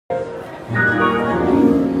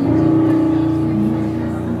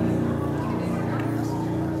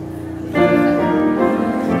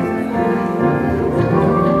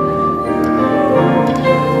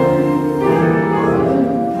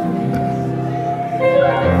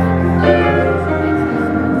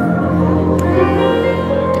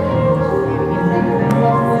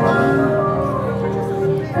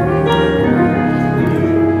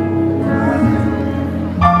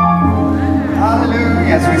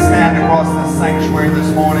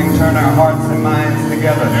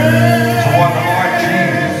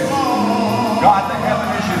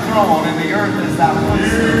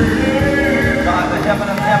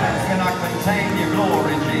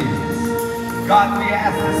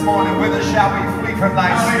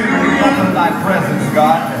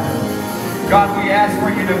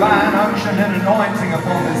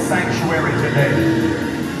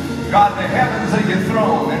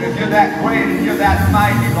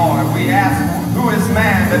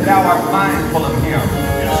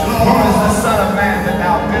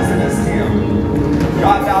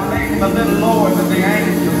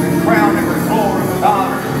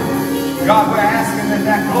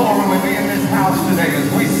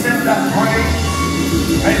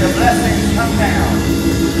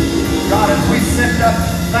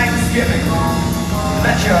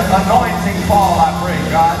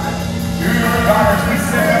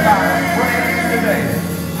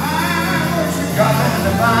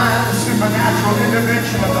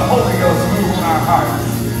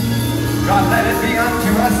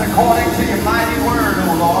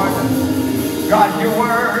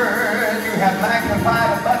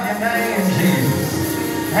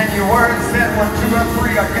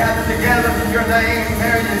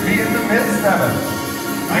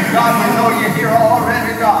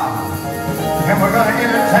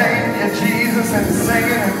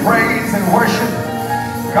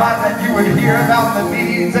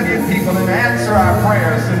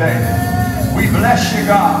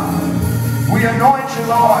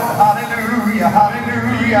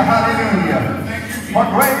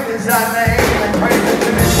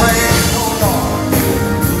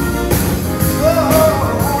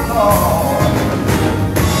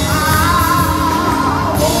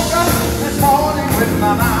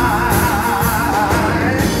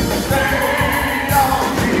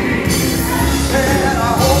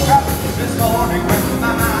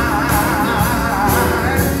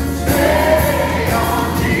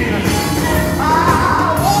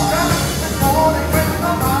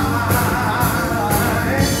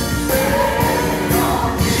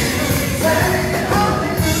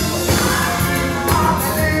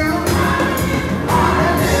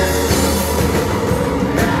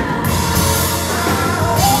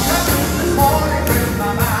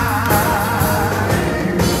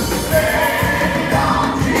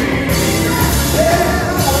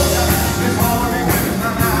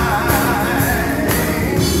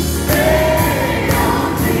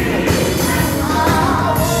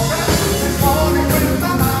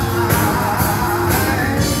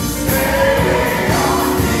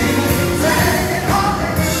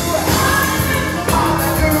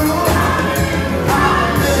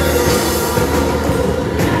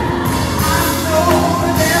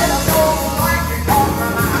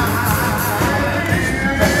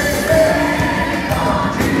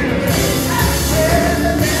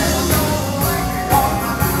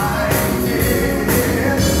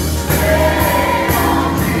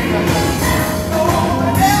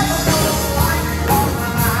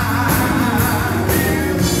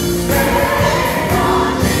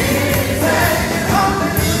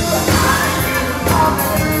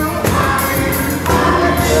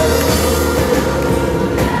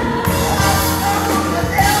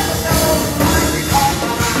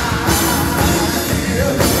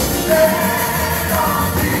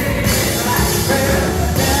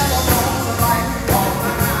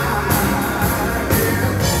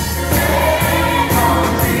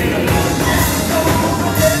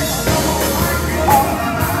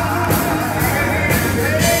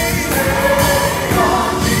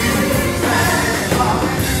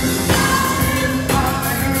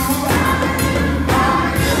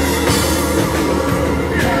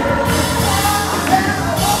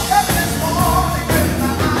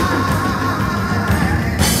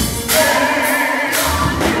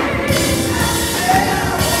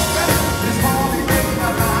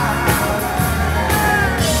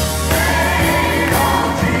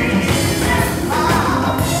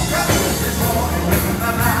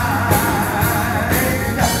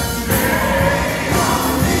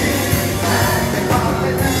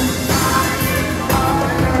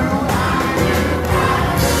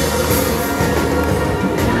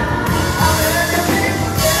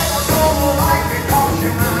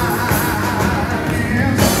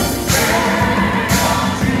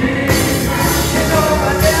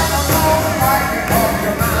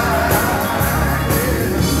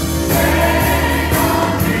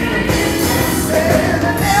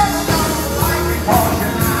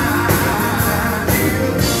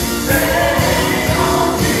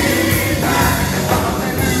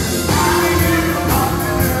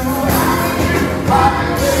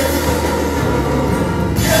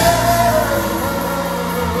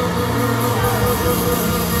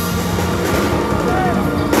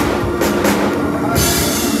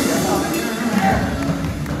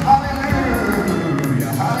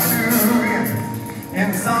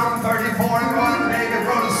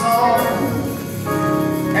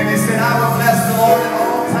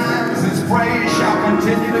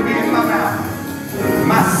continue to be in my mouth.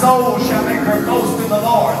 My soul shall make her boast in the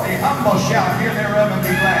Lord. The humble shall hear thereof and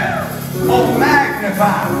be glad. Oh,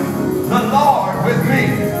 magnify the Lord with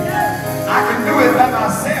me. I can do it by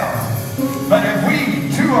myself. But if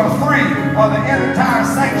we, 2 or 3, or the entire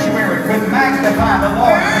sanctuary could magnify the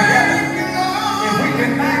Lord together, if we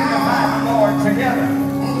can magnify the Lord together,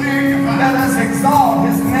 let us exalt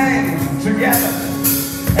his name together.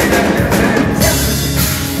 And then there's an intensity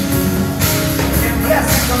in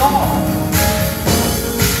blessing the Lord.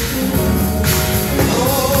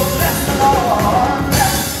 Oh, bless the Lord.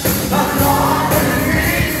 Bless the Lord with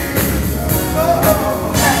me. Oh,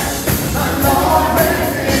 bless the Lord with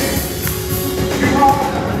me. You are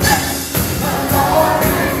to bless the Lord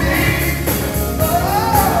with me. Oh,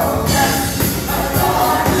 bless the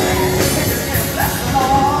Lord with me. Bless the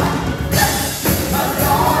Lord. Bless the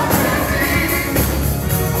Lord with me.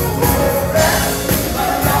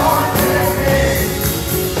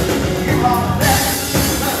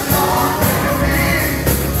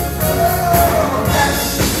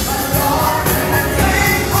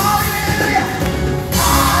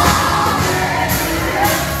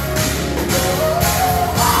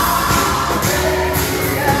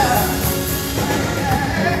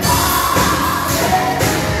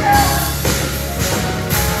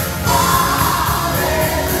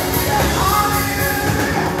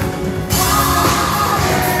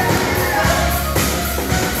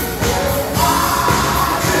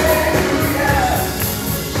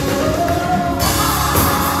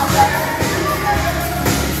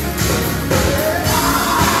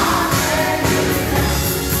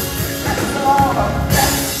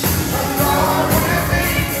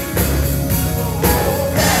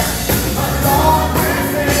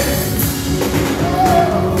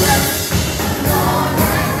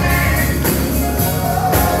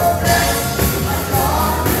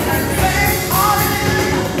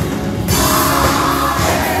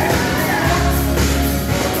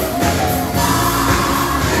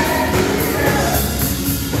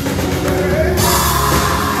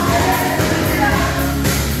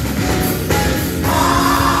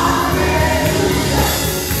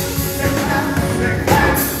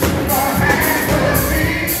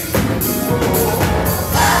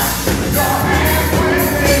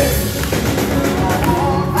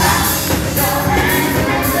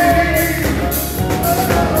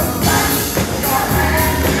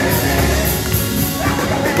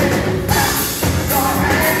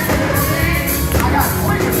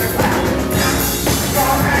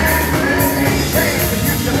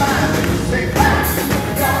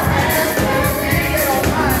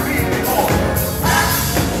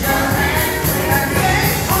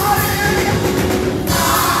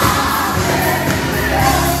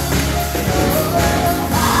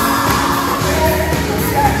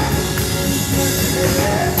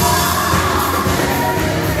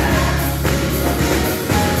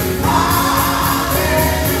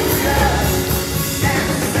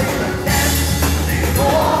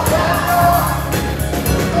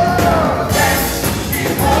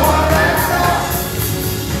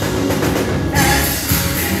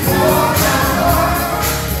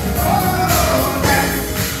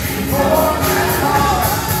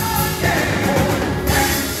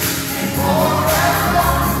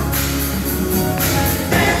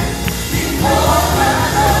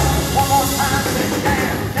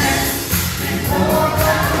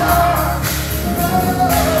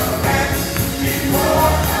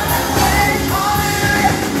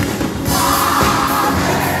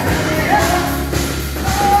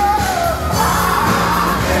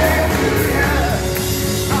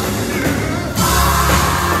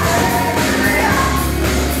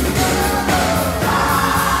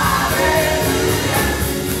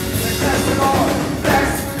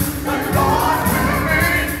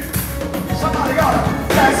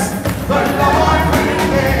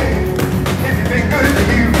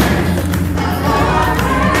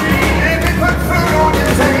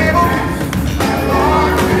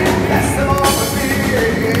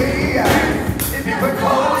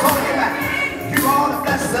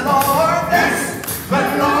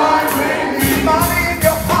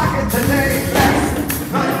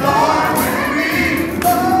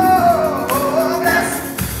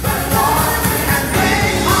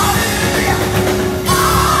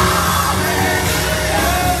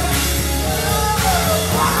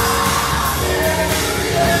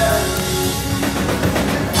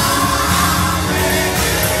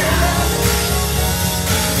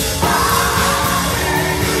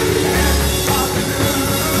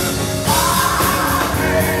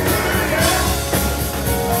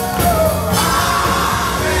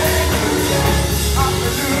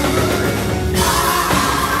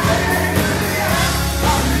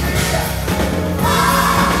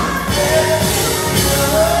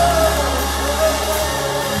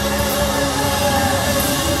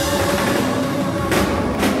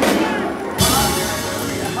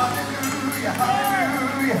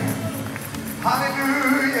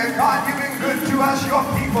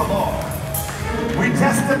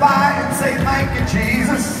 testify and say thank you,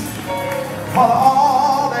 Jesus, for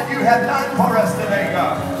all that you have done for us today,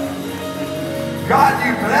 God. God,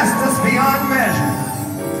 you blessed us beyond measure.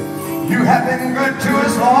 You have been good to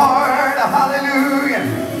us, Lord. Hallelujah.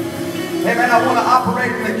 Amen. I want to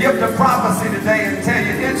operate in the gift of prophecy today and tell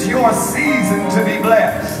you it's your season to be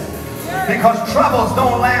blessed, because troubles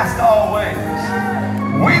don't last always.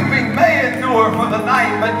 Weeping may endure for the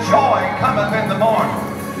night, but joy cometh in the morning.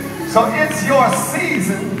 So it's your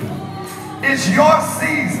season. It's your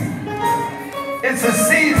season. It's a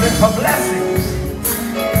season for blessings.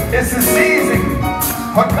 It's a season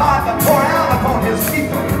for God to pour out upon his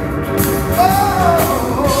people. Oh,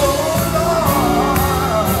 Lord.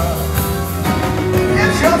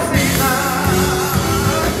 It's your season.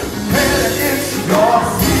 It's your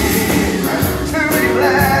season to be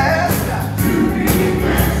blessed.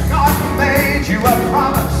 God made you a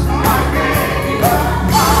promise. God made you a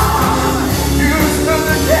promise. You stood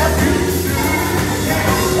the test.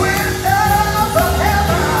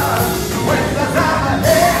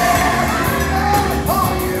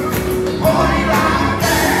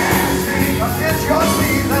 It's your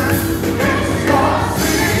season to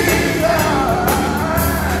be blessed.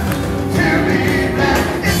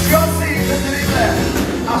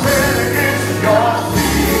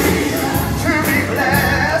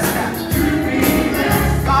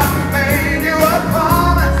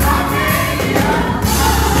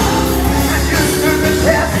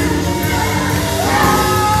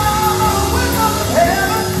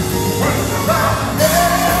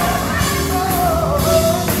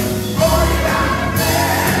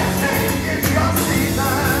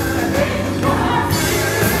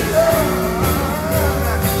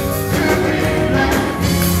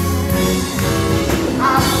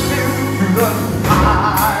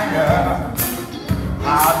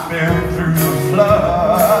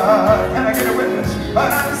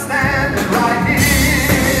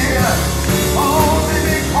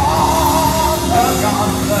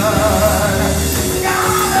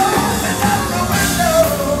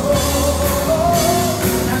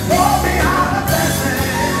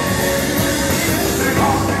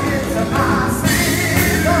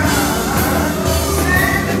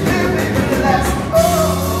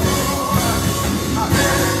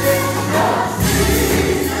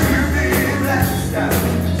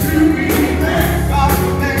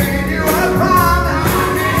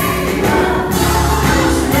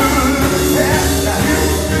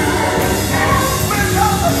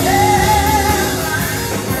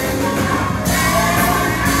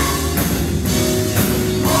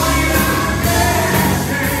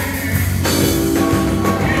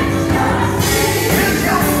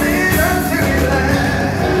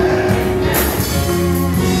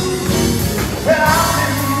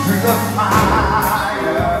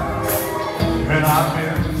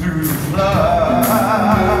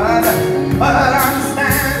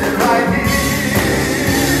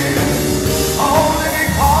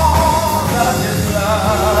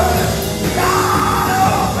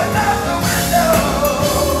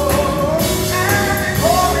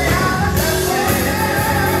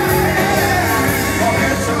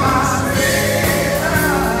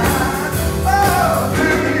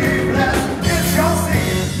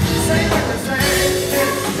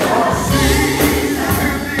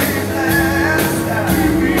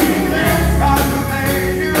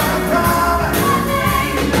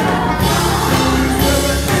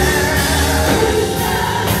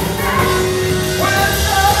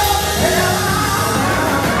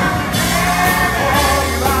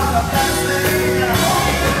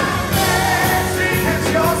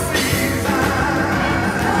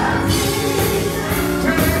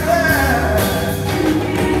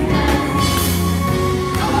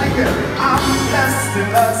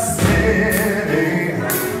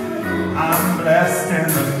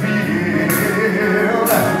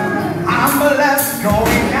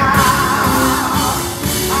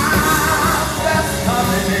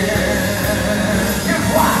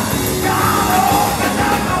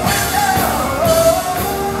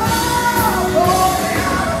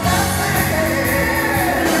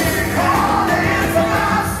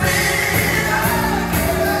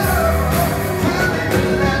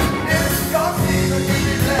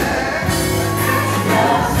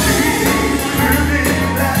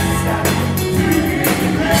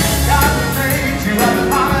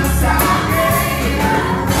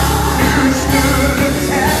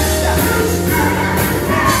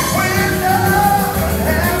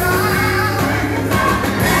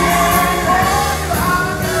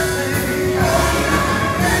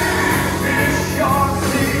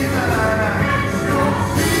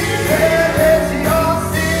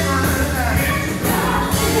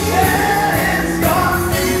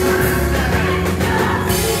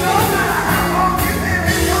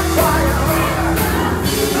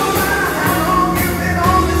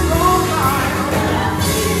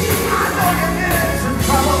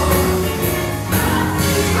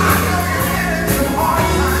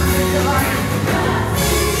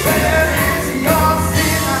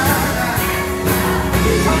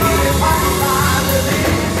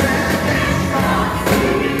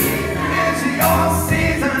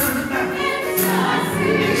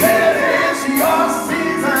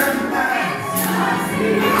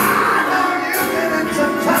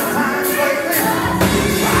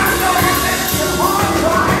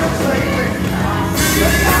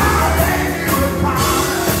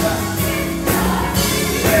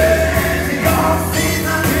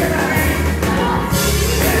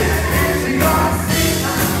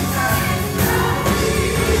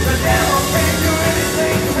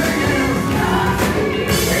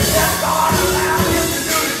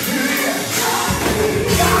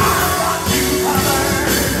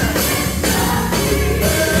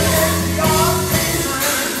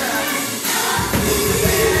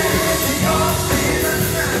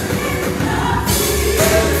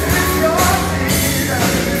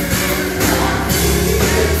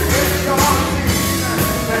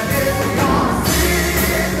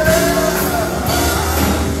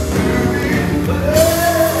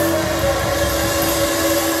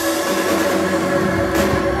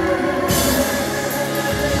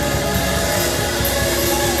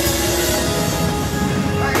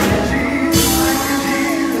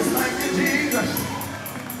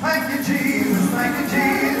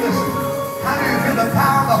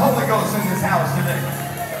 Ghost in this house today.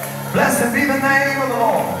 Blessed be the name of the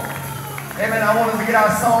Lord. Amen. I wanted to get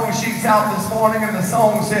our song sheets out this morning, and the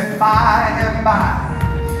song said, by and by.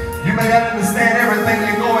 You may not understand everything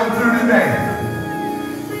you're going through today.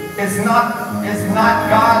 It's not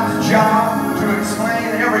God's job to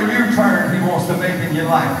explain every U-turn He wants to make in your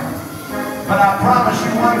life. But I promise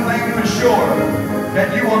you one thing for sure,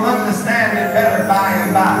 that you will understand it better by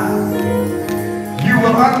and by. You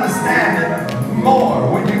will understand it more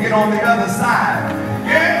when you get on the other side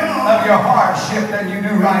of your hardship than you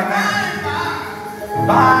do right now.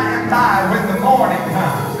 By and by, when the morning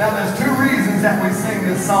comes. Now there's two reasons that we sing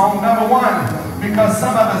this song. Number one, because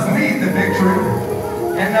some of us need the victory.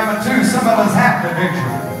 And number two, some of us have the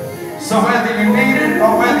victory. So whether you need it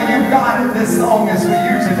or whether you got it, this song is for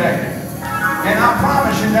you today. And I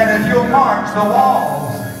promise you that if you'll march, the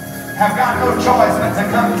walls have got no choice but to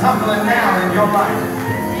come tumbling down in your life.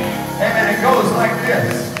 Amen. It goes like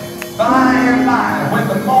this. By and by, when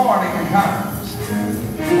the morning comes,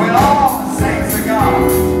 when all the saints of God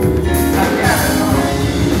have gathered home,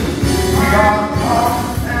 we are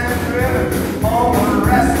crossed and driven on the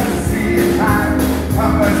restless sea of time.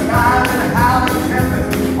 Compass God and howling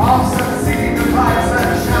tempest, awesome sea, the bright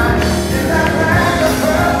sunshine. In that land of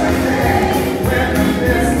perfect day, when the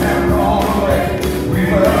mist have rolled away, we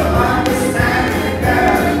will understand it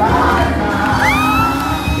better by and by.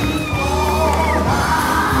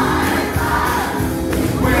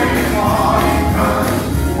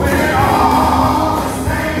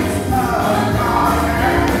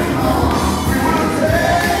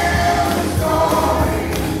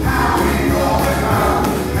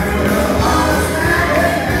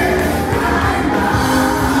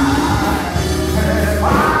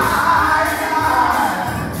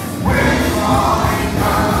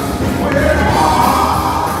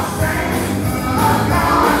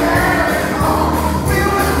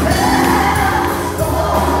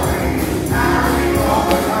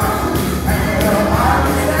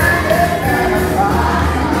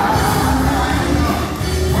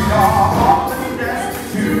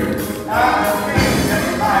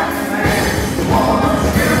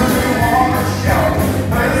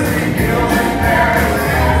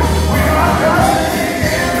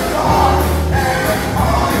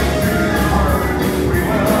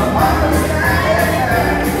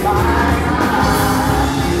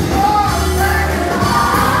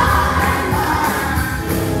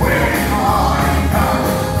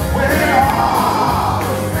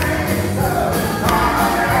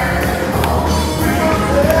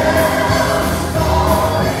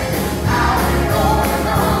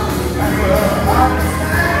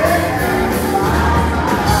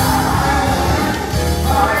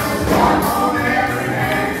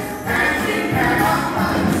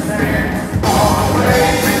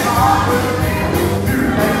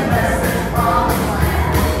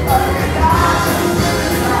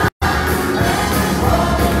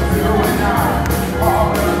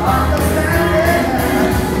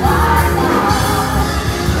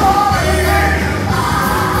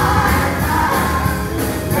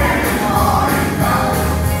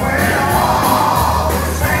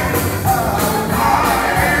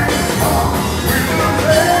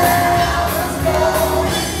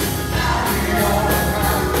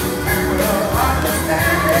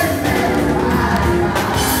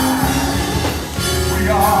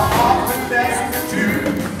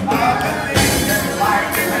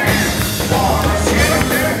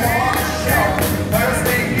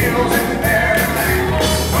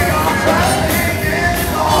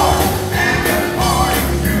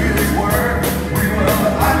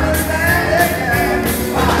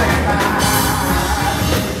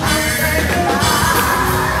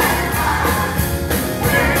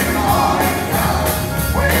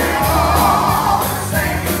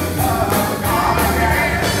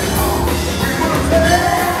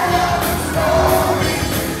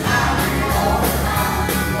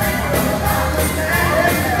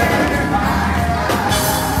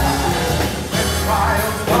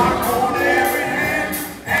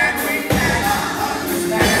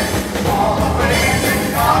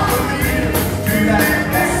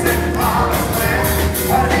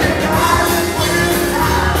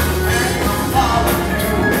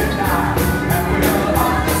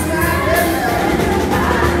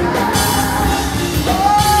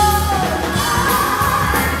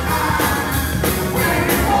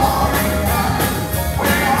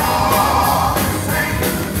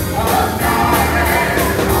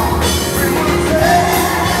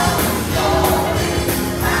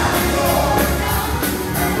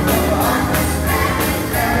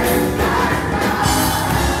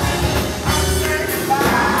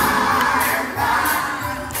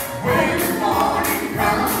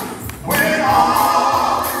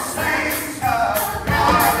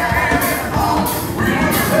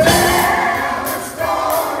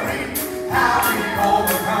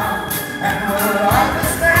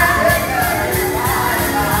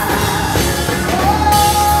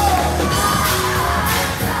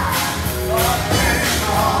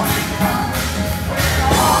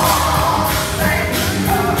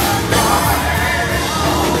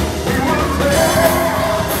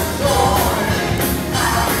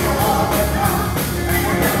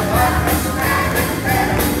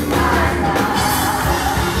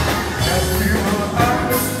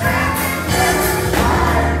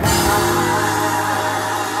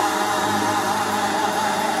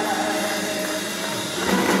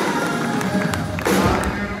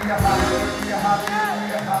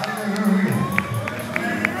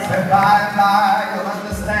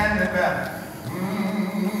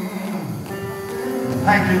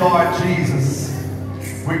 Thank you, Lord Jesus.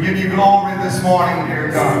 We give you glory this morning, dear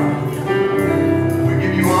God. We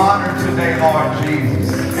give you honor today, Lord Jesus.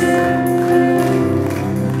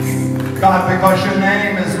 God, because your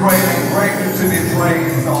name is great and greatly to be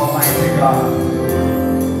praised, Almighty God.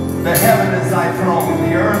 The heaven is thy throne,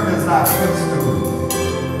 the earth is thy footstool.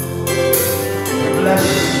 We bless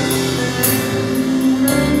you.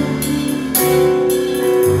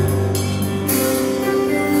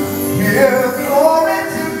 Give glory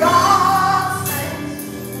to God, saints.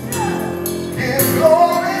 Give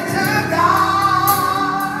glory to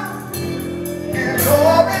God. Give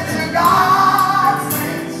glory to God,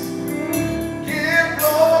 saints. Give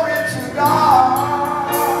glory to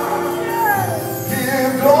God.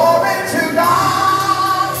 Give glory to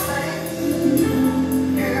God, saints.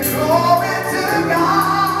 Give glory to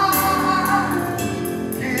God. Give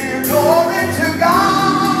glory to God.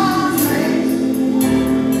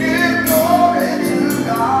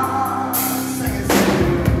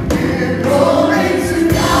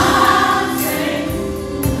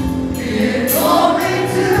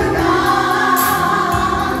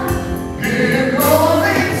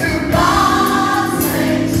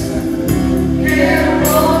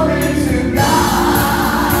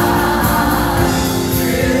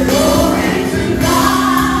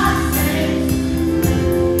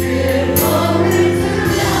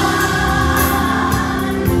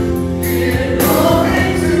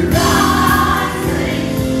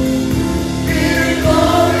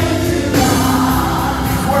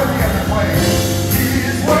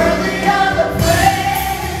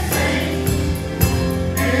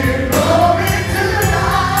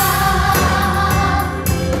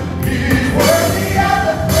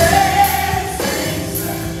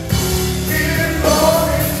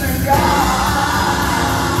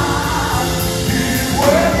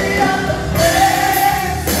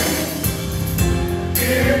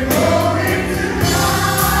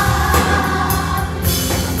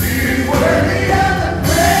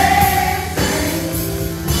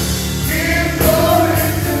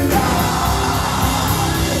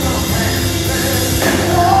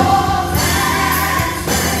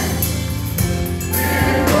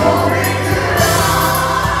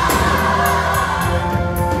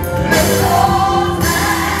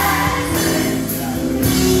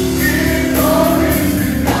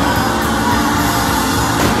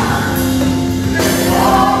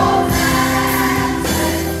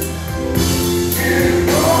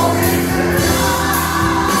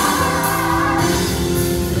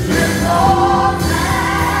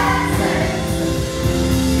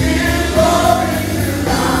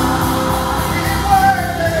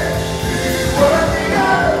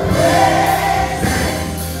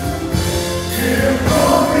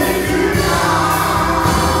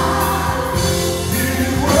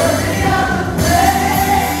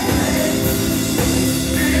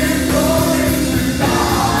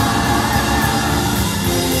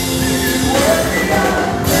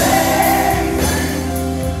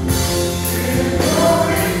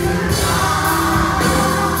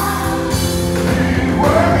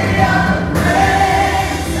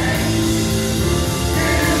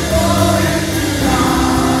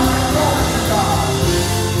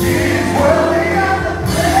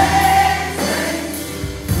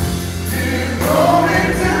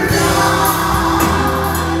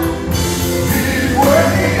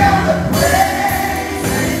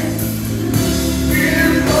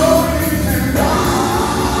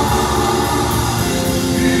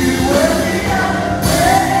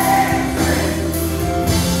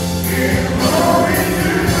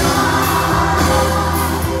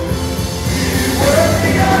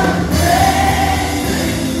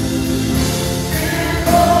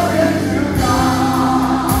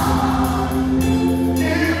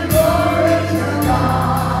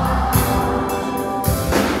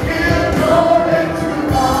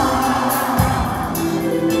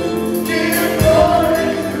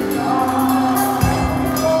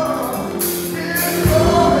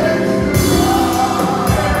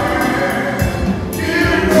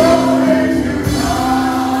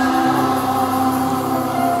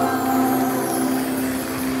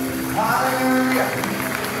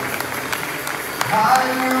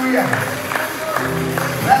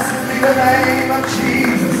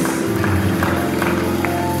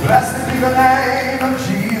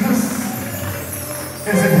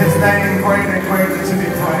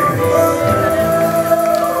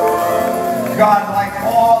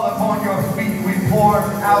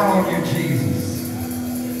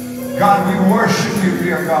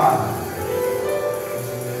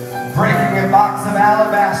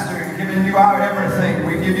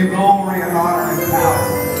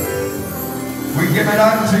 give it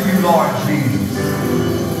unto you, Lord Jesus.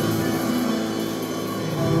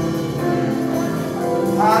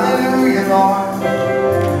 Hallelujah, Lord.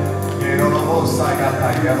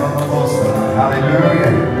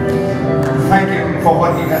 Hallelujah. Thank Him for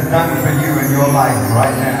what He has done for you in your life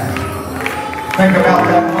right now. Think about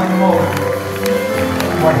that one moment.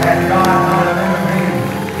 What had God not have intervened?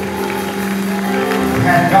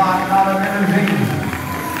 Had God not have intervened?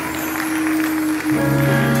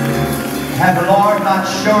 Had the Lord not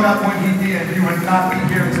shown up when He did, you would not be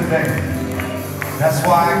here today. That's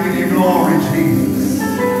why I give you glory, Jesus.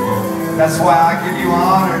 That's why I give you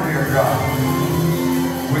honor, dear God.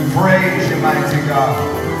 We praise you, mighty God.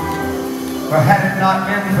 For had it not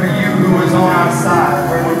been for you who was on our side,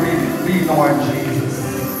 where would we be, Lord Jesus?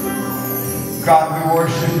 God, we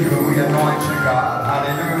worship you and we anoint you, God.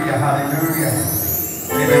 Hallelujah, hallelujah.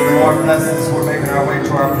 Amen. The Lord bless us. We're making our way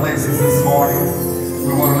to our places this morning.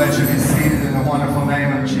 We want to let you be seated in the wonderful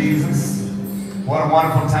name of Jesus. What a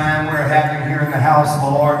wonderful time we're having here in the house of the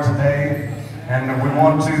Lord today. And we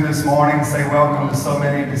want to this morning say welcome to so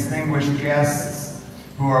many distinguished guests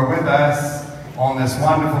who are with us on this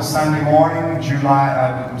wonderful Sunday morning, June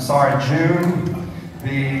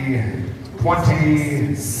the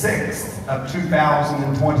 26th of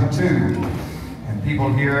 2022. And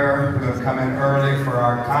people here who have come in early for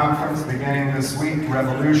our conference beginning this week.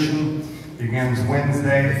 Revolution begins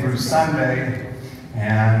Wednesday through Sunday.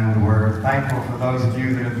 And we're thankful for those of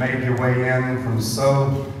you that have made your way in from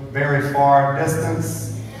so very far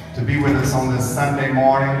distance to be with us on this Sunday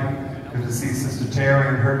morning. Good to see Sister Terry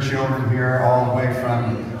and her children here all the way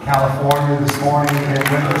from California this morning and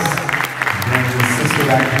with us. And then the sister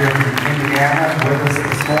back here from Indiana with us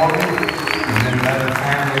this morning. And then another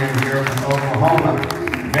family in here from Oklahoma.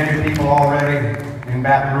 Many people already in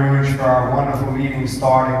Baton Rouge for our wonderful meeting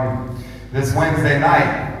starting this Wednesday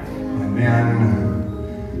night. And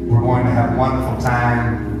then we're going to have a wonderful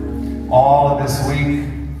time all of this week.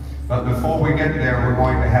 But before we get there, we're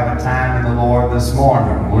going to have a time in the Lord this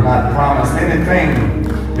morning. We're not promised anything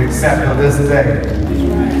except for this day.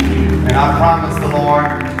 And I promise the Lord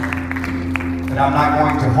that I'm not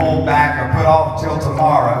going to hold back or put off till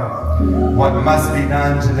tomorrow what must be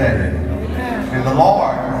done today. And the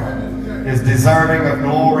Lord is deserving of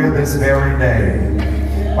glory this very day.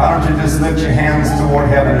 Why don't you just lift your hands toward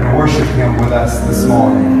heaven and worship Him with us this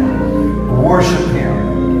morning. Worship Him.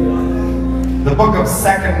 The book of 2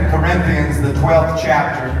 Corinthians, the 12th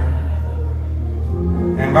chapter,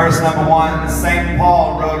 in verse number 1, St.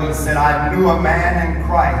 Paul wrote and said, I knew a man in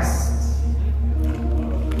Christ.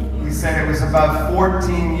 He said it was about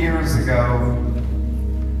 14 years ago,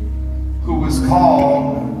 who was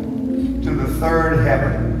called to the third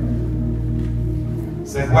heaven.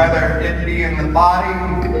 Said whether it be in the body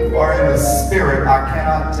or in the spirit, I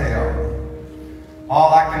cannot tell.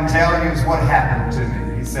 All I can tell you is what happened to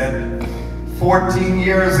me. He said, 14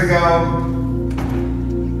 years ago,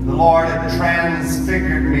 the Lord had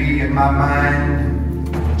transfigured me in my mind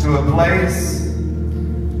to a place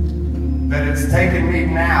that it's taken me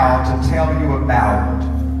now to tell you about.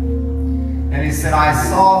 And He said, I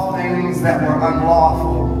saw things that were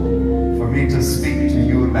unlawful for me to speak to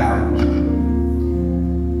you about.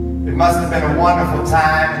 It must have been a wonderful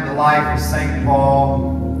time in the life of St.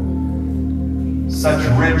 Paul. Such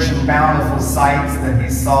rich and bountiful sights that he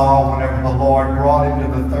saw whenever the Lord brought him to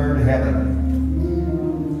the third heaven.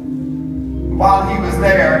 While he was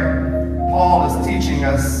there, Paul is teaching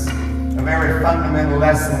us a very fundamental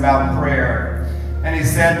lesson about prayer. And he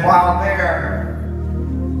said, while there,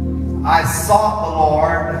 I sought the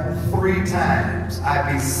Lord 3 times.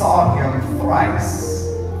 I besought Him thrice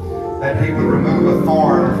that He would remove a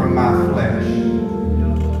thorn from my flesh.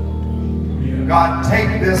 God,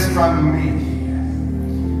 take this from me.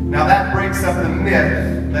 Now that breaks up the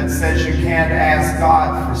myth that says you can't ask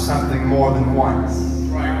God for something more than once.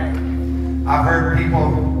 I've heard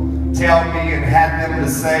people tell me and had them to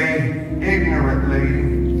say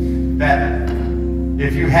ignorantly that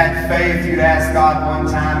if you had faith, you'd ask God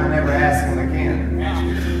one time and never ask Him again.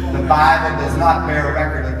 The Bible does not bear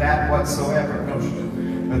record of that whatsoever.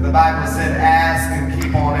 But the Bible said ask and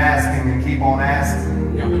keep on asking and keep on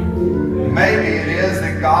asking. Maybe it is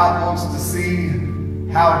that God wants to see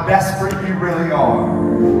how desperate you really are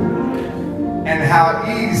and how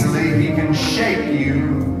easily He can shake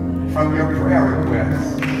you from your prayer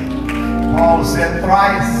requests. Paul said,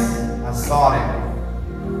 thrice I sought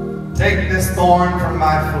Him. Take this thorn from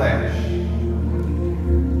my flesh.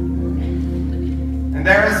 And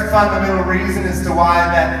there is a fundamental reason as to why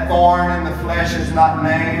that thorn in the flesh is not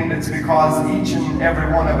named. It's because each and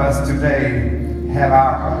every one of us today have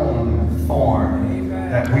our own thorn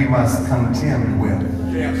that we must contend with.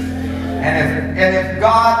 Yes. And if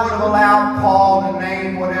God would have allowed Paul to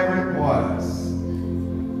name whatever it was,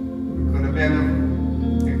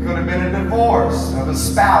 it could have been a divorce of a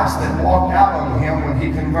spouse that walked out on him when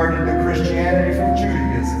he converted to Christianity from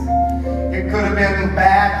Judaism. It could have been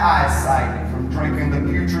bad eyesight from drinking the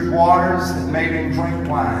putrid waters that made him drink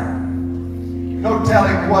wine. No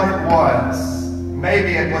telling what it was.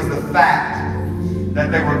 Maybe it was the fact that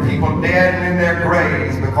there were people dead and in their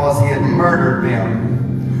graves because he had murdered them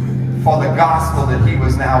for the gospel that he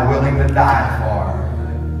was now willing to die for.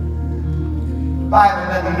 The Bible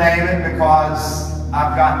doesn't name it because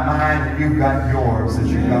I've got mine and you've got yours that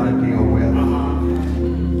you've got to deal with.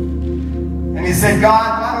 And he said,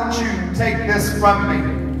 God, why don't you take this from me?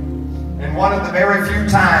 And one of the very few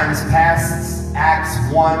times past Acts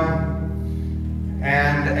 1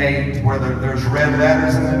 and 8, where there's red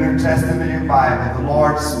letters in the New Testament of your Bible, the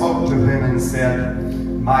Lord spoke to them and said,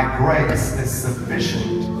 my grace is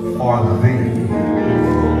sufficient for thee.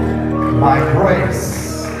 My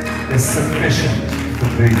grace is sufficient for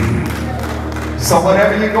thee. So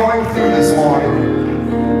whatever you're going through this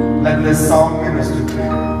morning, let this song minister to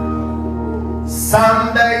you.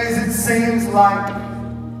 Some days it seems like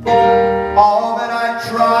all that I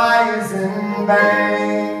try is in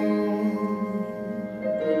vain.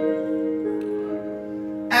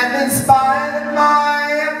 And in spite of my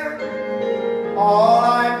effort, all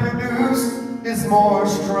I produce is more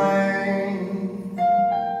strain.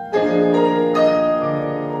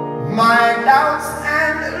 My doubts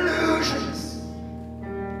and illusions,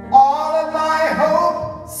 all of my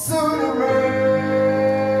hope soon erase.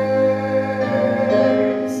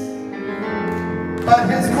 But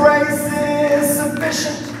His grace is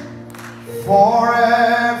sufficient for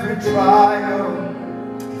every trial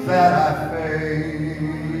that I face.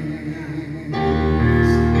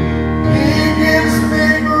 Gives me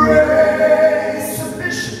grace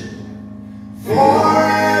sufficient for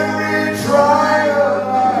every trial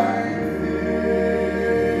I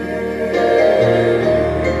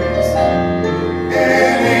face.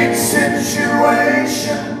 In each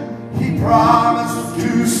situation, He promised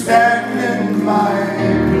to stand in my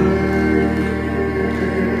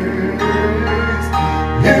place.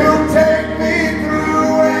 He'll take me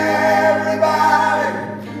through everybody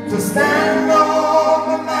to stand on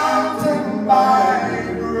the mountain by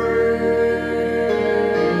grace.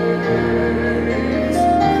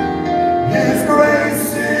 His grace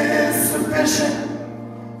is sufficient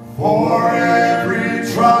for every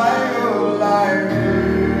trial I face.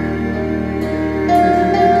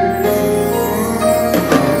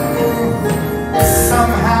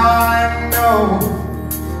 Somehow I know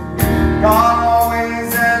God always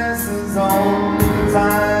answers on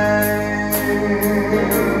time.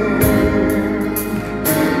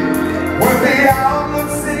 When the outlook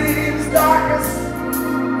seems darkest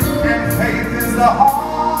and faith is the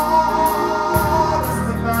hardest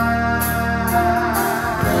to find,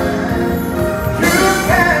 you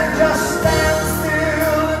can just stand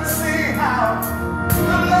still and see how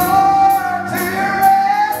the Lord to your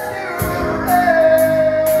rescue will raise.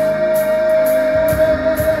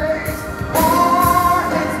 For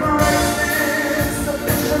His grace is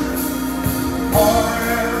sufficient for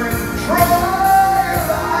every trial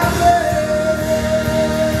I face.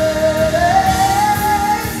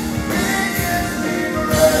 He gives me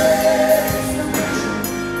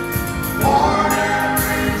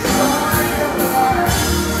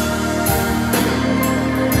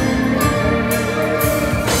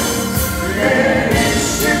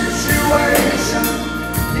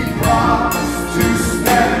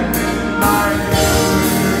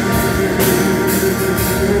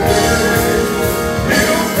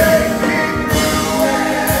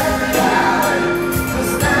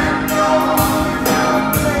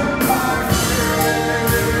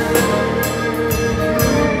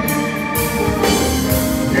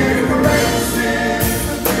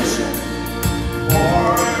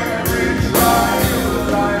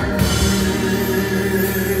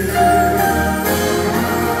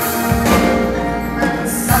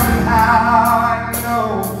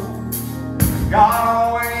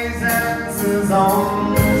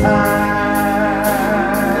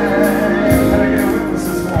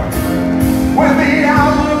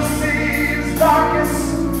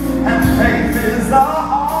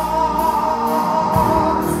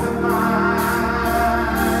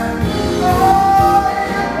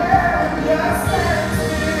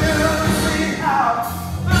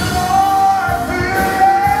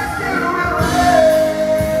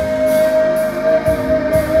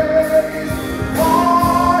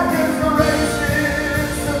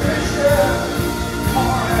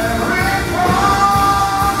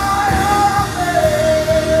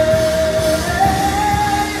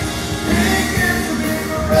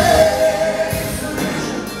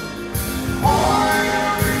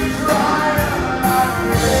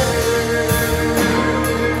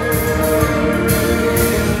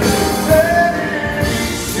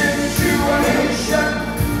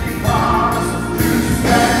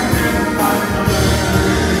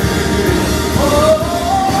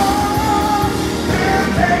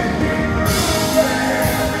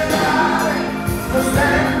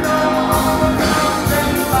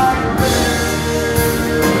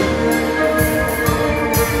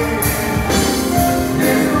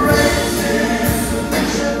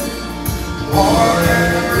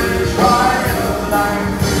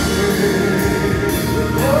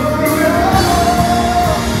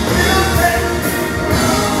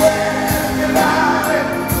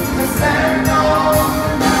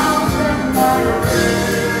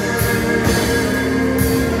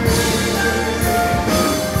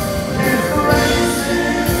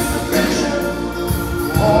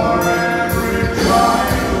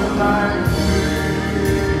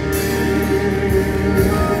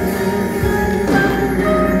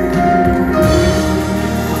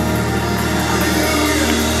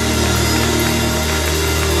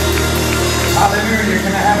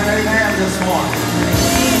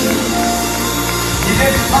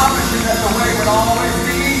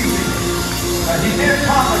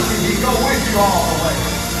accomplish it, He go with you all the way.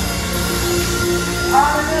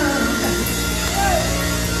 Hallelujah.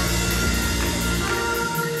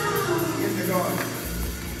 Get the door.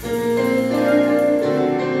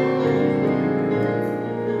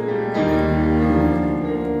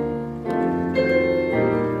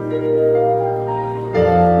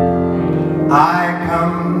 I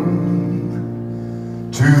come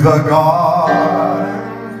to the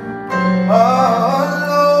garden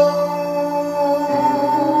alone,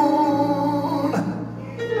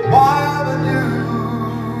 while the dew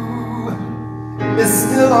is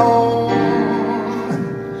still on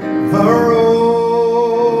the roses,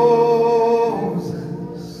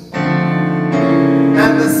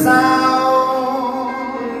 and the sound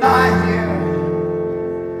I hear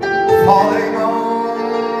falling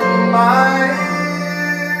on my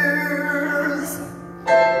ears,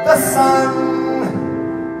 the Son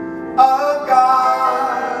of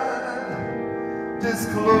God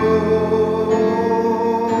discloses,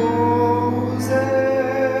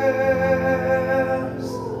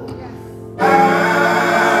 and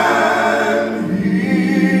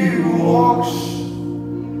He walks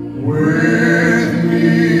with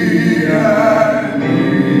me, and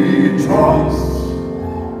He talks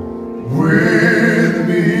with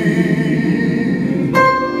me,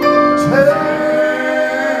 tells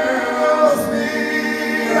me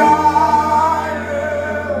I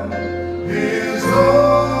am His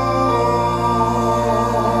own,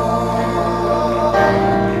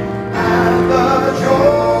 and the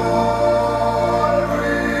joy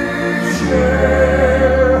we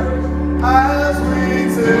share as we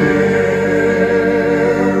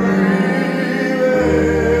tarry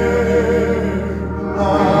there,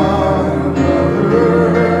 none other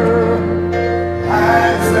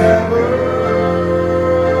has ever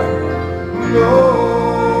known.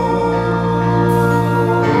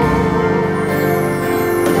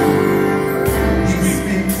 He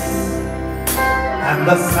speaks, and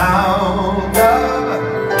the sound of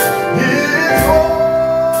His voice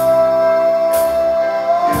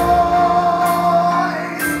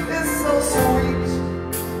is so sweet.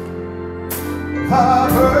 The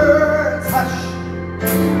birds hush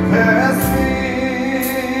their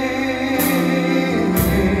singing,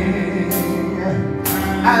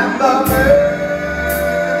 and the melody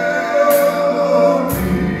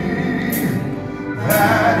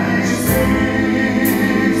that He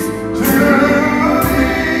sings to me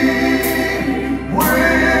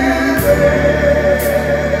within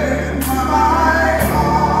my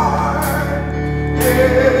heart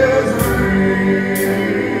is ringing,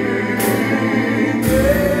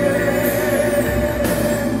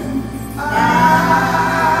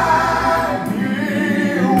 and He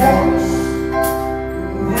walks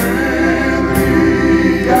with me,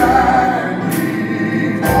 and He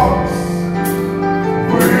talks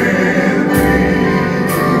with me,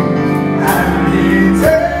 and He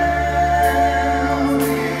tells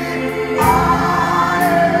me I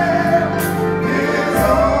am His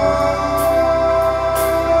own,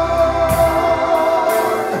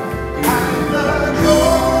 and the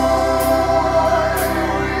joy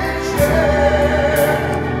we share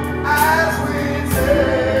as we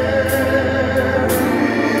tarry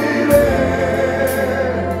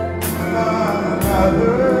there, none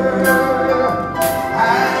other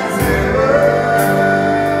has ever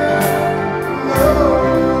known.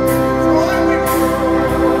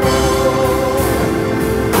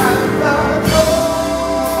 And the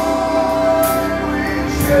joy we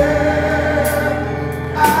share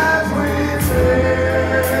as we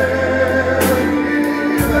tarry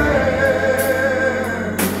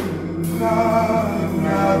there, none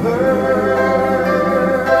other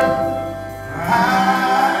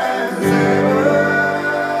has ever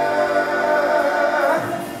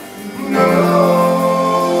known.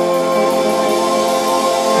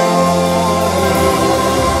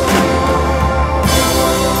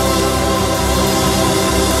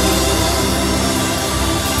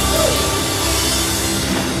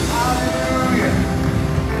 Hallelujah.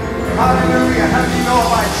 Hallelujah. How do you know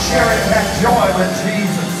about sharing that joy with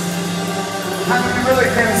Jesus? How many really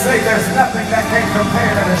can say there's nothing that can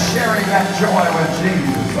compare to sharing that joy with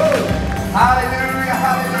Jesus? Hallelujah,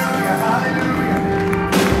 hallelujah, hallelujah.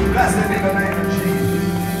 Blessed be the name of Jesus.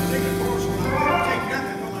 Sing it for us. Take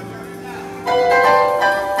nothing from my journey now.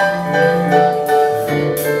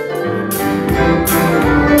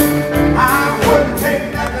 I wouldn't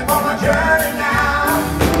take nothing for my journey now.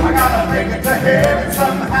 I gotta make it to heaven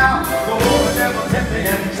somehow. The Lord devil tempt me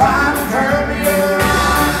and try to turn me around.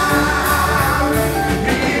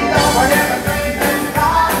 He over everything that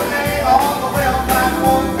God made, all the wealth I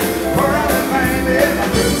want, for everything that I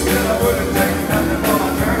do, still I wouldn't take nothing.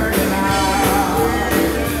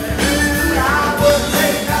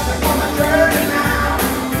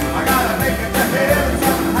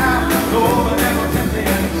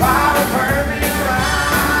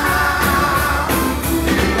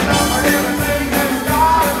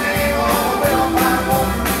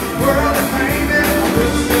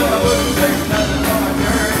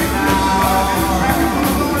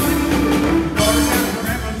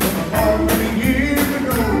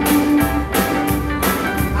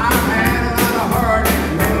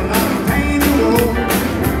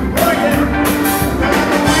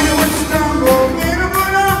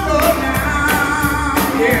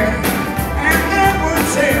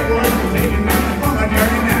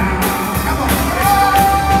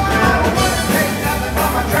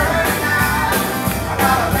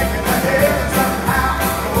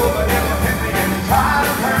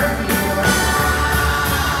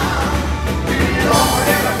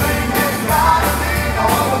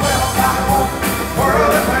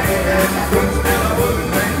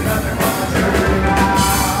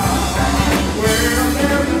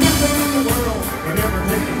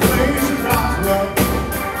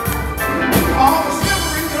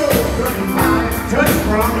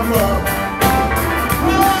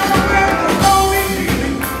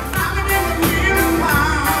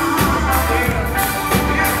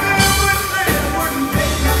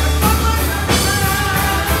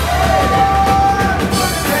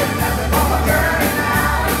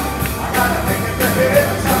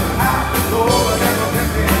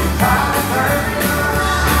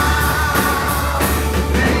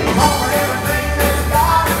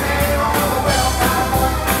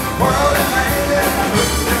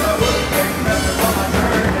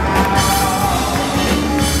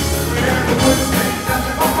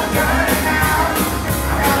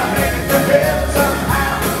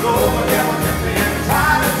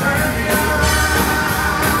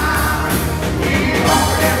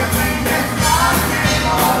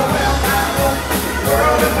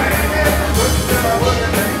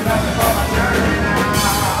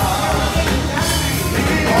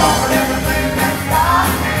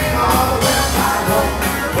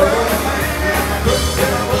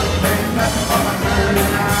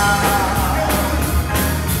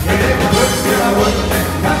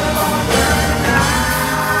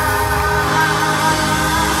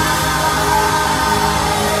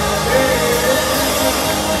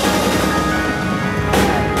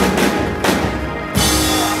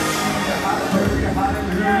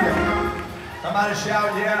 Somebody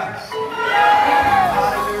shout yes.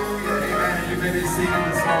 Hallelujah. Amen. You may be seated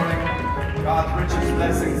this morning. God's richest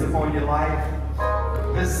blessings upon your life.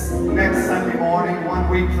 This next Sunday morning, 1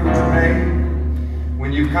 week from today,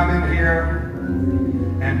 when you come in here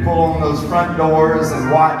and pull on those front doors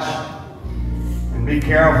and watch and be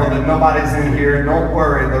careful that nobody's in here, don't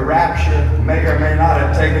worry. The rapture may or may not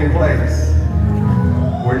have taken place.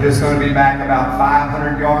 We're just going to be back about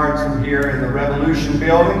 500 yards from here in the Revolution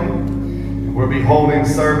building. We'll be holding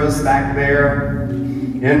service back there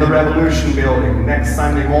in the Revolution building next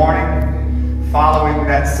Sunday morning. Following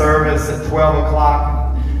that service at 12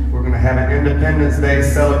 o'clock, we're going to have an Independence Day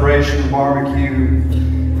celebration barbecue.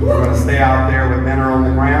 We're going to stay out there with dinner on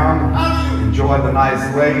the ground, enjoy the nice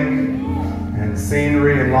lake and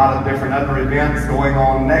scenery and a lot of different other events going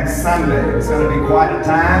on next Sunday. It's going to be quite a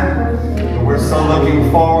time. But we're so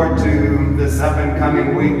looking forward to this up and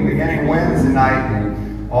coming week, beginning Wednesday night,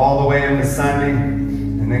 all the way into Sunday,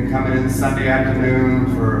 and then coming in Sunday afternoon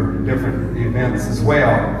for different events as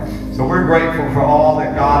well. So we're grateful for all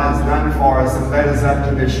that God has done for us and led us up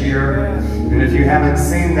to this year. And if you haven't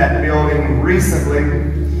seen that building recently,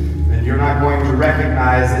 then you're not going to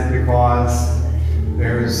recognize it because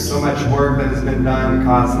there's so much work that has been done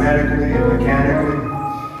cosmetically and mechanically.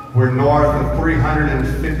 We're north of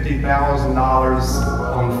 $350,000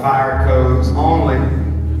 on fire codes only.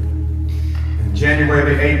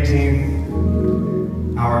 January the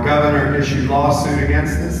 18th, our governor issued a lawsuit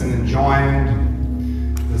against us and enjoined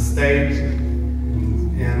the state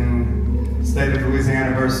in the state of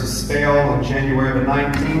Louisiana versus Stale on January the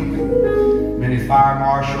 19th. Many fire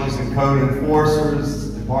marshals and code enforcers,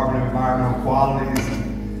 Department of Environmental Qualities,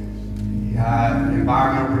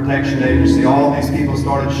 Environmental Protection Agency, all these people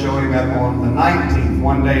started showing up on the 19th,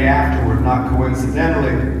 one day afterward, not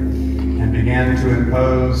coincidentally, and began to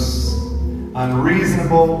impose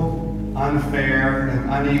unreasonable, unfair, and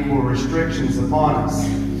unequal restrictions upon us.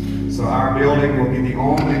 So our building will be the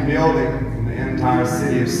only building in the entire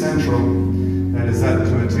city of Central that is up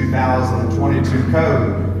to a 2022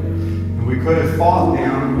 code. And we could have fought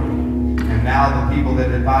them, and now the people that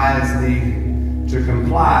advised me to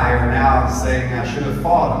comply are now saying I should have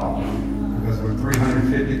fought them because we're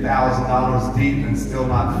 $350,000 deep and still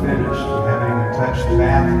not finished. We haven't even touched the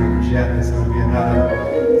bathrooms yet. There's going to be another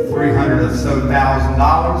 $300,000 or so.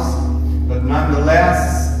 But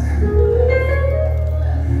nonetheless,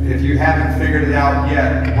 if you haven't figured it out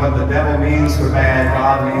yet, what the devil means for bad,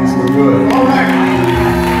 God means for good. All right.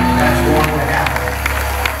 That's going to happen.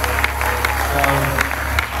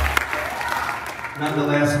 So,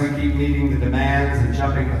 nonetheless, we keep meeting the demands and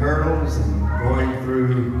jumping the hurdles and going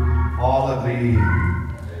through all of the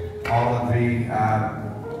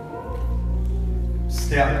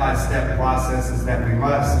step-by-step processes that we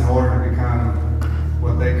must in order to become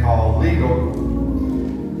what they call legal.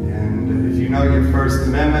 And if you know your First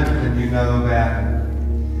Amendment, then you know that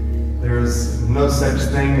there's no such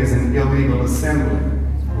thing as an illegal assembly.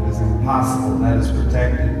 It is impossible. That is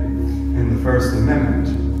protected in the First Amendment.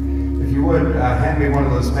 If you would, hand me one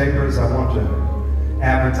of those papers. I want to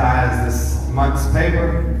advertise this month's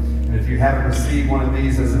paper. And if you haven't received one of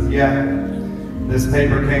these as of yet, this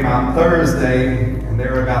paper came out Thursday, and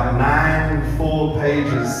there are about 9 full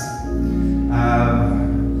pages of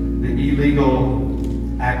the illegal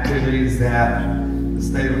activities that the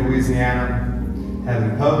state of Louisiana have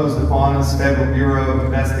imposed upon us. Federal Bureau of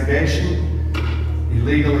Investigation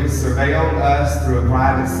illegally surveilled us through a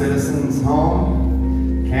private citizen's home.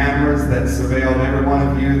 Cameras that surveilled every one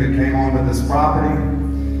of you that came onto this property,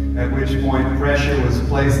 at which point pressure was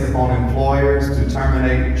placed upon employers to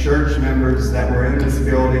terminate church members that were in this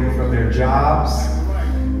building from their jobs.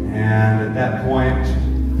 And at that point,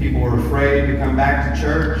 people were afraid to come back to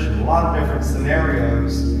church. A lot of different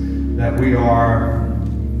scenarios that we are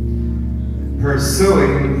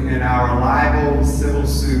pursuing in our libel civil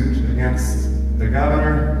suit against the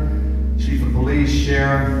governor, chief of police,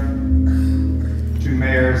 sheriff, 2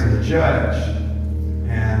 mayors, and a judge.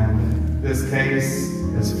 And this case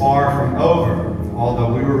is far from over,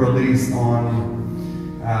 although we were released on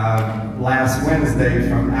last Wednesday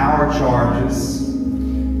from our charges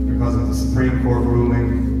because of the Supreme Court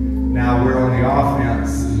ruling. Now we're on the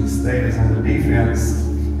offense and the state is on the defense.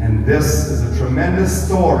 And this is a tremendous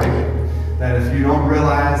story that if you don't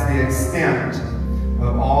realize the extent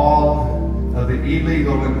of all of the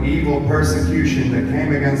illegal and evil persecution that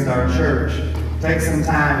came against our church, take some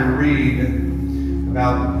time and read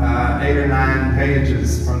about 8 or 9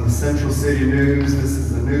 pages from the Central City News. This is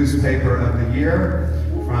the newspaper of the year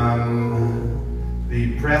from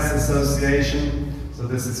the Press Association. So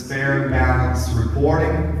this is fair and balanced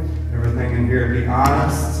reporting. Everything in here be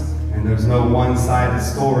honest, and there's no one-sided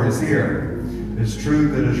stories here. There's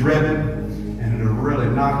truth that is written, and it'll really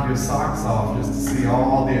knock your socks off just to see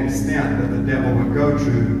all the extent that the devil would go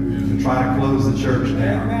to try to close the church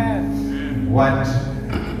down. Amen. What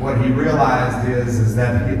he realized is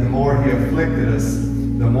that the more he afflicted us,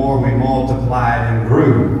 the more we multiplied and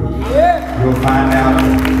grew. Yeah. You'll find out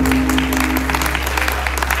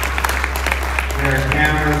there are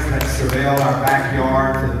cameras that surveilled our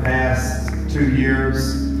backyard for the past 2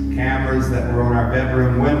 years, cameras that were on our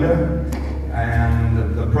bedroom window,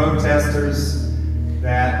 and the protesters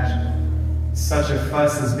that such a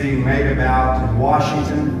fuss is being made about in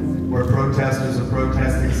Washington, where protesters are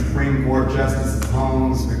protesting Supreme Court justices'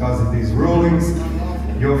 homes because of these rulings.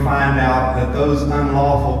 You'll find out that those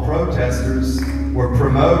unlawful protesters were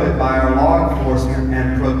promoted by our law enforcement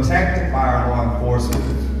and protected by our law enforcement,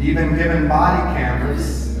 even given body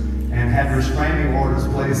cameras, and had restraining orders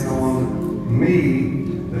placed on me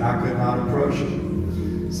that I could not approach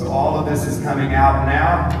them. So all of this is coming out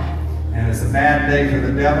now, and it's a bad day for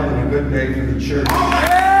the devil and a good day for the church. Amen.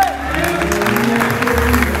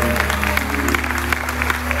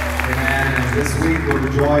 And this week we're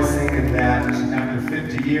rejoicing in that after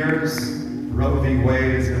 50 years, Roe v.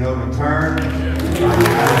 Wade has been overturned by the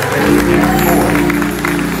United States Supreme Court.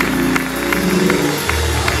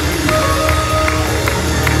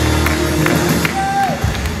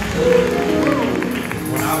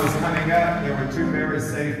 When I was coming up, there were 2 very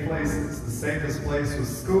safe places. The safest place was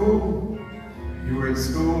school. You were at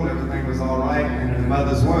school, everything was all right, and in the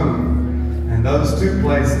mother's womb. And those 2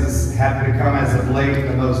 places have become, as of late,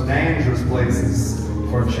 the most dangerous places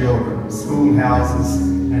for children. Schoolhouses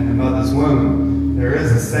and the mother's womb. There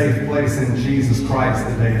is a safe place in Jesus Christ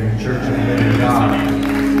today in the Church of the Living God.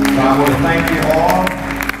 So I want to thank you all.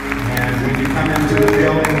 And when you come into the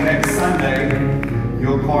building next Sunday,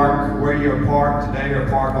 you'll park where you're parked today, or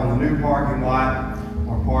park on the new parking lot,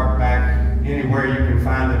 or park back anywhere you can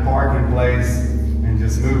find a parking place, and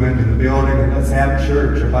just move into the building and let's have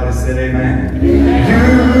church. Everybody said amen.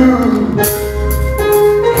 Amen.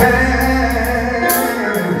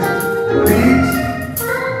 You can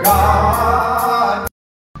reach God.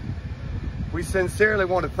 We sincerely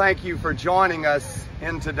want to thank you for joining us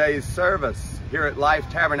in today's service here at Life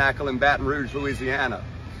Tabernacle in Baton Rouge, Louisiana.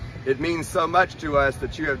 It means so much to us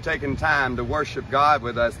that you have taken time to worship God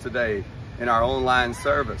with us today in our online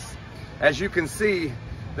service. As you can see,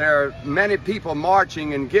 there are many people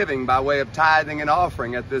marching and giving by way of tithing and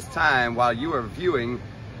offering at this time while you are viewing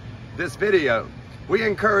this video. We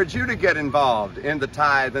encourage you to get involved in the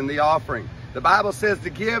tithe and the offering. The Bible says to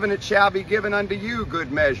give and it shall be given unto you,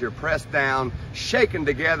 good measure, pressed down, shaken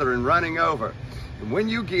together and running over. And when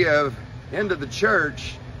you give into the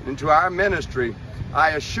church, into our ministry,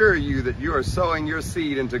 I assure you that you are sowing your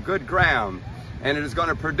seed into good ground, and it is going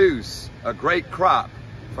to produce a great crop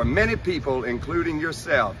for many people, including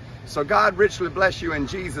yourself. So God richly bless you in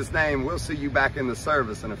Jesus' name. We'll see you back in the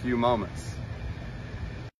service in a few moments.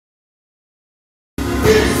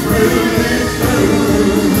 It's true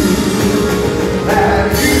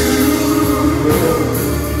that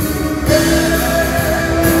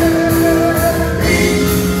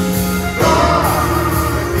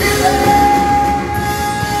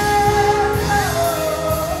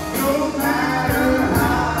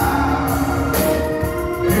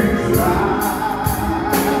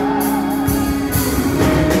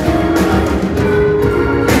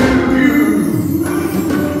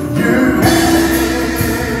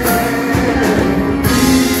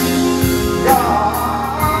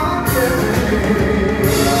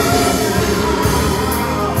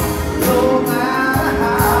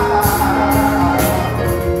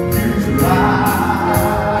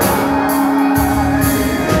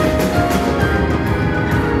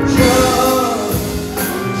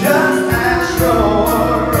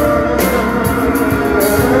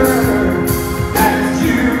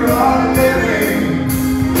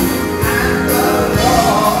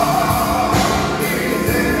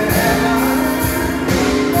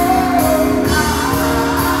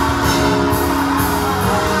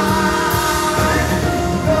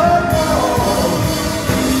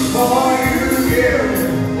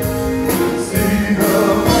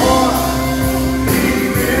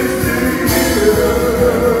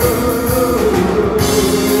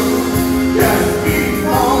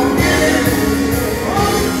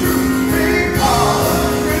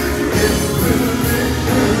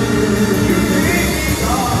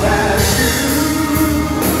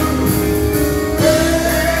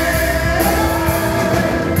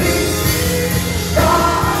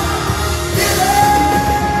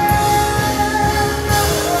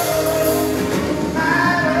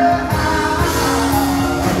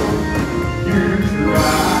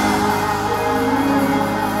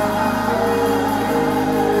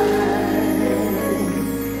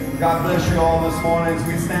God bless you all this morning as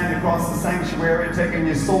we stand across the sanctuary, taking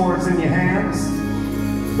your swords in your hands.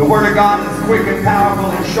 The Word of God is quick and powerful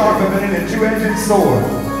and sharper than any two-edged sword,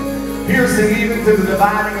 piercing even to the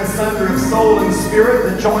dividing asunder of soul and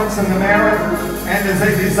spirit, the joints and the marrow, and is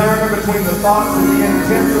a discerner between the thoughts and the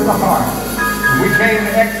intents of the heart. And we came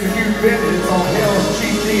to execute vengeance on hell's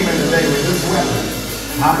chief demon today with this weapon.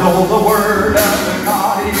 I know the Word of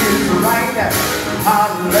God is right.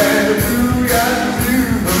 Hallelujah to the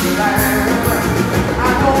Lamb.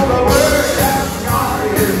 I know the Word of God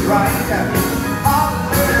is right.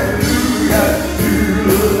 Hallelujah to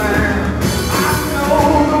the Lamb. I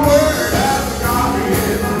know the Word of God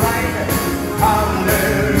is right.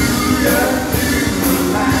 Hallelujah to the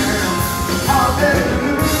Lamb.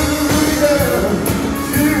 Hallelujah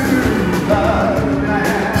to the Lamb.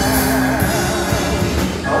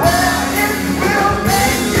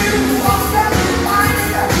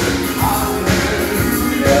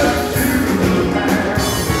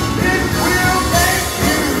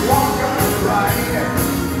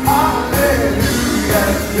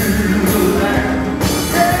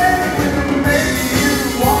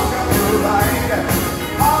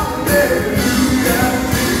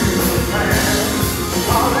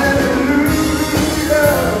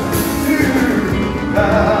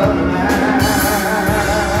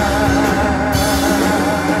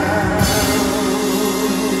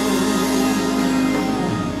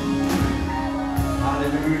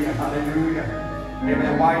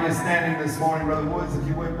 While you're standing this morning, Brother Woods, if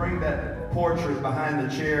you would bring that portrait behind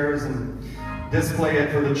the chairs and display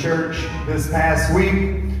it for the church. This past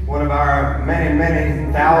week, one of our many,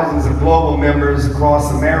 many thousands of global members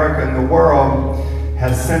across America and the world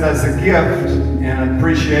has sent us a gift in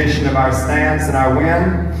appreciation of our stance and our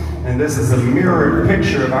win. And this is a mirrored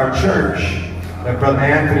picture of our church that Brother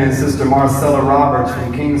Anthony and Sister Marcella Roberts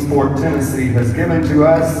from Kingsport, Tennessee has given to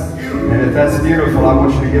us. And if that's beautiful, I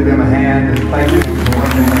want you to give them a hand and thank them for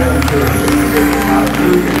what they've given to us.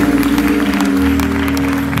 Hallelujah.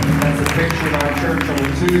 That's a picture of our church on a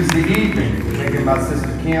Tuesday evening, taken by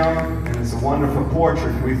Sister Kim, and it's a wonderful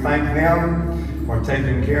portrait. We thank them for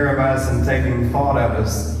taking care of us and taking thought of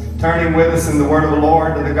us. Turning with us in the Word of the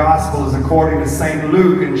Lord to the Gospel is according to St.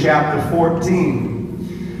 Luke in chapter 14.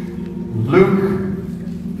 Luke,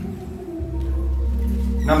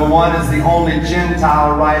 number one, is the only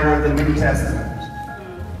Gentile writer of the New Testament.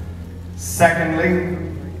 Secondly,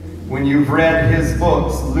 when you've read his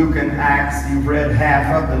books, Luke and Acts, you've read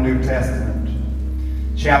half of the New Testament.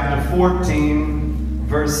 Chapter 14,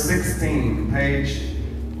 verse 16, page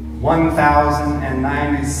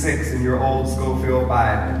 1096 in your old Schofield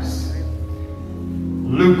Bibles.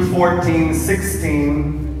 Luke 14,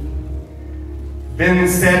 16, then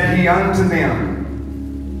said he unto them,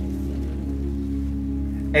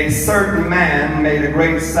 a certain man made a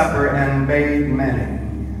great supper and bade many,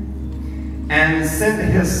 and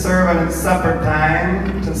sent his servant at supper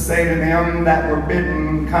time to say to them that were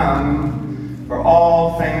bidden, come, for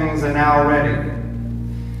all things are now ready.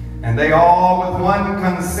 And they all with one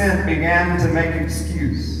consent began to make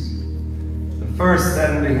excuse. The first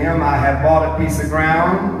said unto him, I have bought a piece of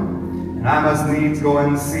ground, and I must needs go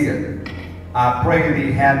and see it. I pray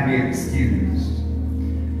thee have me excused.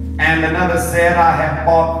 And another said, I have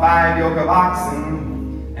bought 5 yoke of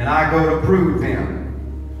oxen, and I go to prove them.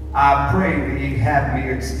 I pray thee have me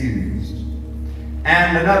excused.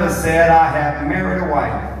 And another said, I have married a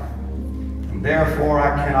wife, and therefore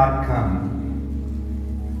I cannot come.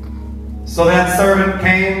 So that servant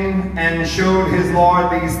came and showed his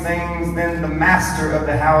Lord these things. Then the master of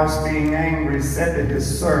the house, being angry, said to his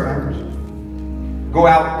servant, go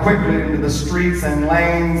out quickly into the streets and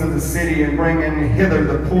lanes of the city, and bring in hither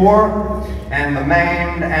the poor, and the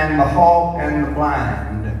maimed, and the halt, and the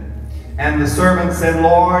blind. And the servant said,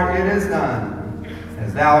 Lord, it is done,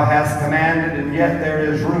 as thou hast commanded, and yet there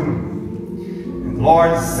is room. And the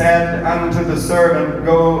Lord said unto the servant,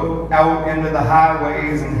 go out into the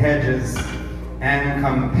highways and hedges, and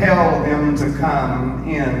compel them to come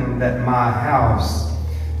in, that my house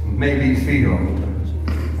may be filled.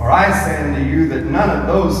 For I say unto you that none of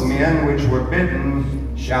those men which were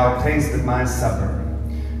bidden shall taste of my supper.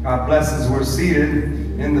 God bless us. We're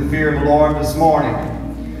seated in the fear of the Lord this morning.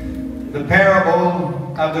 The parable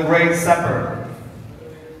of the great supper.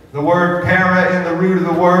 The word para in the root of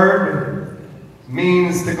the word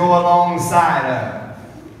means to go alongside of.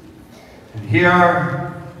 And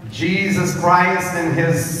here, Jesus Christ in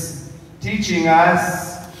his teaching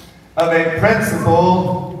us of a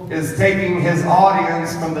principle is taking his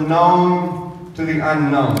audience from the known to the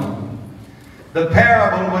unknown. The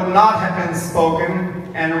parable would not have been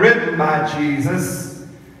spoken and written by Jesus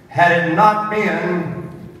had it not been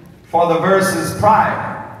for the verses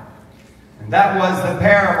prior. And that was the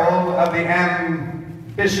parable of the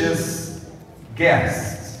ambitious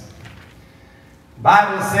guest. The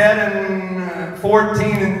Bible said in 14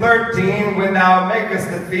 and 13, when thou makest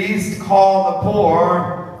a feast, call the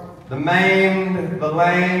poor, the maimed, the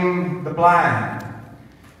lame, the blind.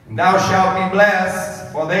 And thou shalt be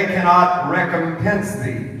blessed, for they cannot recompense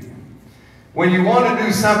thee. When you want to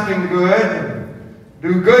do something good,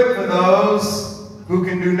 do good for those who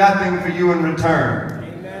can do nothing for you in return.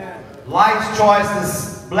 Amen. Life's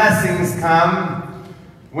choicest blessings come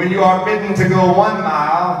when you are bidden to go 1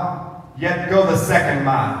 mile, yet go the 2nd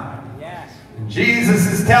mile. Yes. Jesus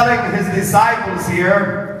is telling his disciples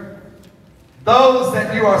here, those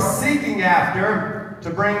that you are seeking after to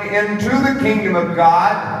bring into the kingdom of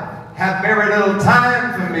God have very little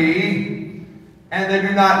time for me, and they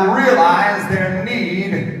do not realize their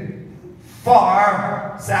need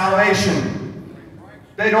for salvation.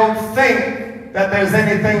 They don't think that there's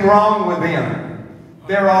anything wrong with them.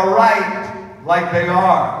 They're all right like they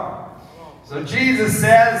are. So Jesus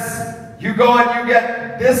says, you go and you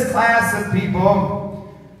get this class of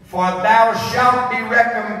people, for thou shalt be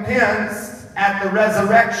recompensed at the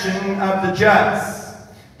resurrection of the just.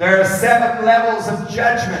 There are 7 levels of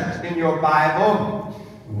judgment in your Bible.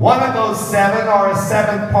 One of those 7, or a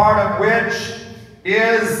 7th part of which,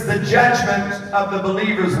 is the judgment of the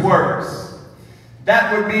believer's works.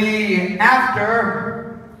 That would be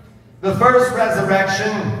after the first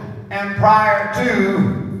resurrection and prior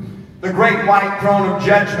to the great white throne of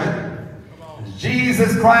judgment.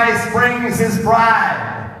 Jesus Christ brings his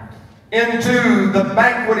bride into the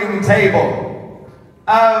banqueting table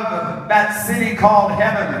of that city called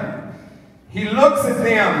heaven. He looks at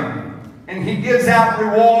them and he gives out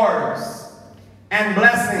rewards and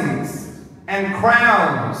blessings and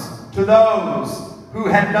crowns to those who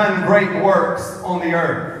had done great works on the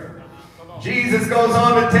earth. Jesus goes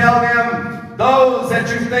on to tell them, those that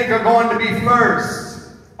you think are going to be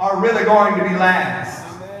first are really going to be last.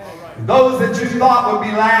 Those that you thought would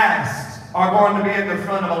be last are going to be at the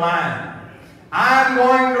front of the line. I'm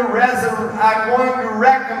going to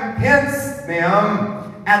recompense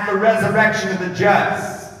them at the resurrection of the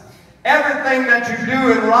just. Everything that you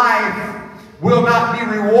do in life will not be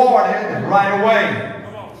rewarded right away.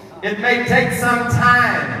 It may take some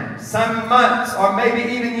time, some months, or maybe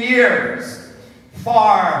even years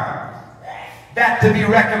for that to be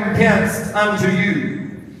recompensed unto you.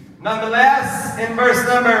 Nonetheless, in verse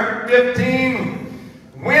number 15,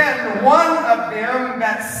 when one of them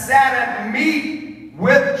that sat at meat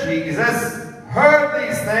with Jesus heard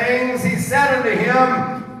these things, he said unto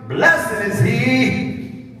him, blessed is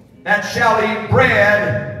he that shall eat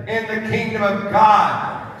bread in the kingdom of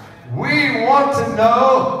God. We want to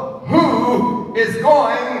know who is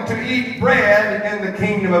going to eat bread in the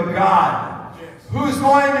kingdom of God. Who's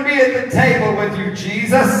going to be at the table with you,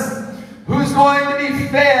 Jesus? Who's going to be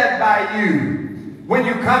fed by you when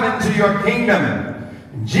you come into your kingdom?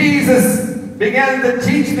 Jesus began to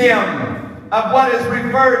teach them of what is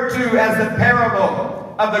referred to as the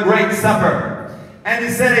parable of the great supper. And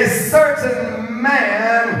he said, a certain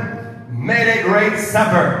man made a great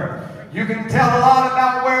supper. You can tell a lot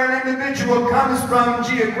about where an individual comes from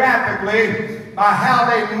geographically by how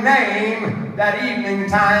they name that evening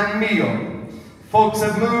time meal. Folks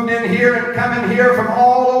have moved in here and come in here from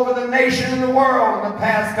all over the nation and the world in the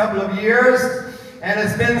past couple of years. And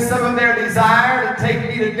it's been some of their desire to take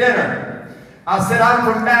me to dinner. I said,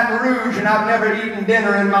 I'm from Baton Rouge and I've never eaten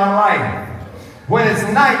dinner in my life. When it's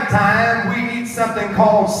nighttime, we eat something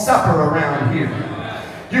called supper around here.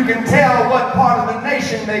 You can tell what part of the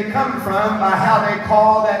nation they come from by how they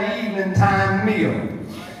call that evening time meal.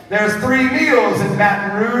 There's 3 meals in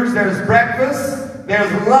Baton Rouge. There's breakfast,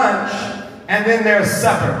 there's lunch, and then there's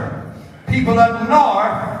supper. People up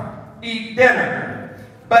north eat dinner.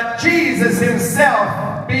 But Jesus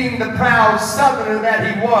himself, being the proud southerner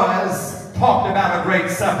that he was, talked about a great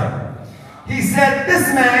supper. He said,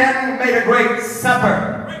 this man made a great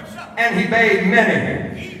supper, and he made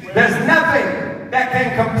many. There's nothing that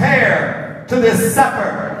can compare to this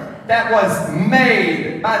supper that was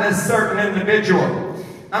made by this certain individual.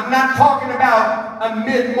 I'm not talking about a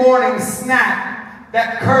mid-morning snack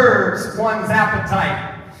that curbs one's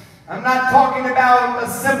appetite. I'm not talking about a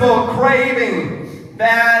simple craving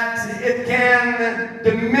that it can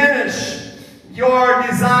diminish your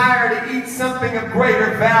desire to eat something of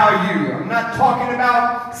greater value. I'm not talking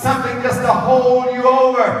about something just to hold you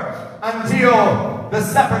over until the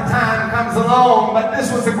supper time comes along, but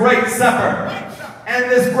this was a great supper. And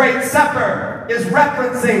this great supper is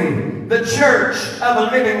referencing the church of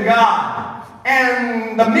the living God.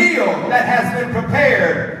 and the meal that has been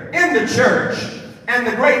prepared in the church and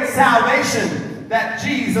the great salvation that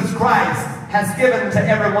Jesus Christ has given to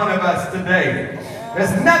every one of us today.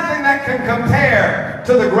 There's nothing that can compare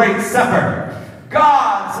to the great supper.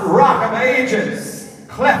 God's rock of ages,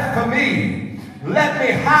 cleft for me, let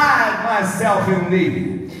me hide myself in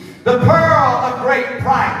thee. The pearl of great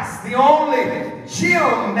price, the only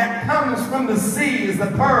gem that comes from the sea is the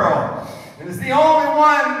pearl. It is the only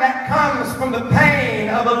one that comes from the pain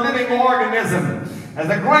of a living organism. As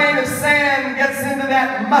a grain of sand gets into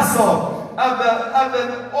that muscle of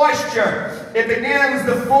the oyster, it begins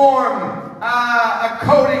to form a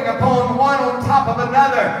coating upon one on top of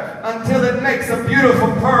another until it makes a beautiful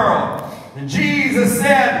pearl. And Jesus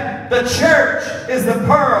said, the church is the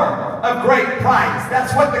pearl of great price.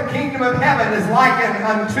 That's what the kingdom of heaven is likened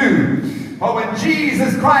unto. But when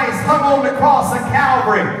Jesus Christ hung on the cross of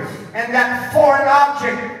Calvary, and that foreign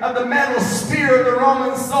object of the metal spear of the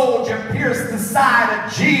Roman soldier pierced the side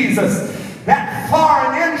of Jesus, that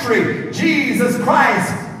foreign entry, Jesus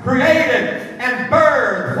Christ created and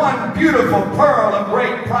birthed one beautiful pearl of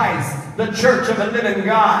great price, the church of the living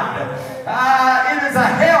God. It is a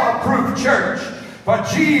hell-proof church. For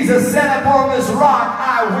Jesus said, upon this rock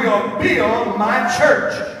I will build my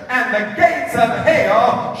church, and the gates of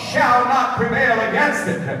hell shall not prevail against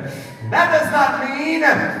it. That does not mean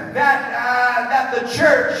that the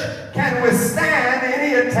church can withstand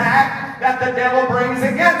any attack that the devil brings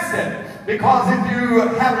against it. Because if you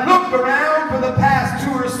have looked around for the past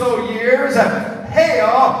 2 or so years,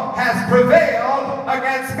 hell has prevailed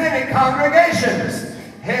against many congregations.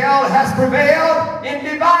 Hell has prevailed in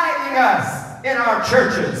dividing us in our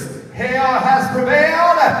churches. Hell has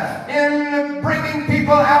prevailed in bringing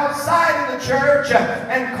people outside of the church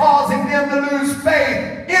and causing them to lose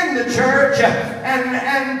faith in the church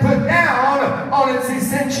and put down on its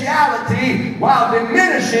essentiality while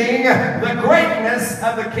diminishing the greatness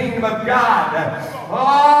of the kingdom of God.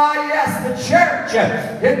 Oh yes, the church.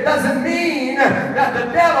 It doesn't mean that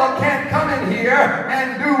the devil can't come in here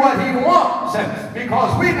and do what he wants,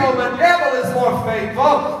 because we know the devil is more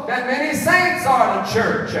faithful than many saints are in the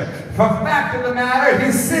church. For fact of the matter,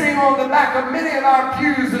 he's sitting on the back of many of our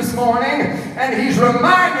pews this morning, and he's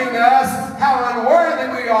reminding us how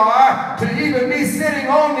unworthy we are to even be sitting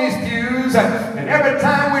on these pews. And every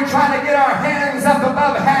time we try to get our hands up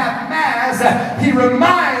above half mass, he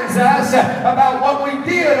reminds us about what we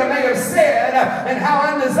did or may have said and how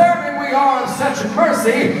undeserving we are of such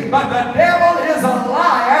mercy. But the devil is a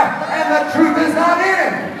liar, and the truth is not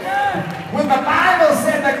in him. When the Bible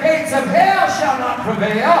said the gates of hell shall not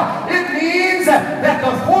prevail, it means that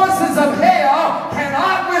the forces of hell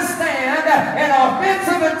cannot withstand an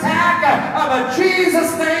offensive attack of a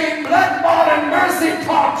Jesus-named, blood-bought, and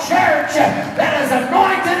mercy-taught church that is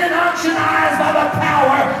anointed and unctionized by the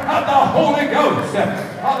power of the Holy Ghost.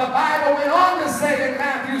 The Bible went on to say in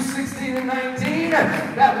Matthew 16 and 19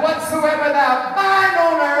 that whatsoever thou bind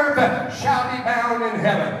on earth shall be bound in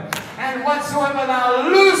heaven, and whatsoever thou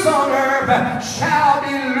loose on earth shall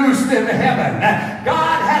be loosed in heaven.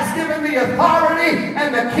 God has given the authority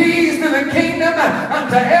and the keys to the kingdom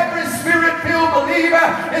unto every spirit-filled believer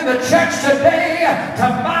in the church today to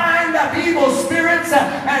bind up evil spirits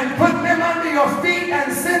and put them under your feet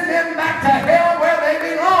and send them back to hell where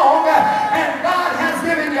they belong. And God has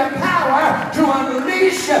given you power to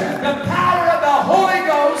unleash the power of the Holy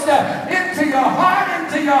Ghost into your heart,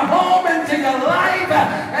 into your home, into your life,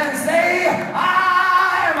 and say,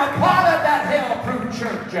 I am a part of that hell-proof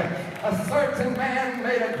church. A certain man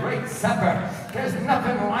made a great supper. There's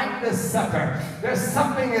nothing like this supper. There's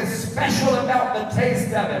something special about the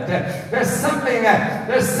taste of it. There's something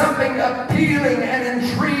appealing and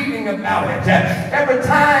intriguing about it. Every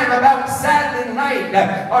time about Saturday night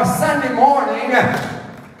or Sunday morning,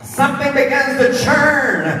 something begins to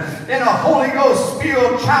churn in a Holy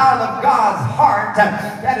Ghost-filled child of God's heart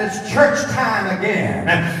that is church time again.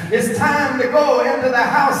 It's time to go into the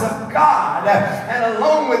house of God. And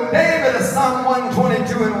along with David of Psalm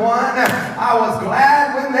 122 and 1, I was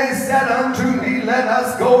glad when they said unto me, let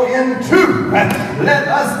us go into. Let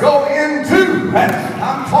us go into.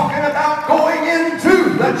 I'm talking about going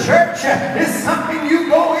into. The church is something you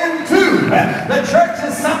go into. The church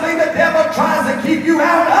is something the devil tries to keep you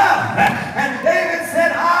out of. And David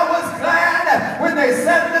said, I was glad when they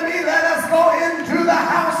said to me, let us go into the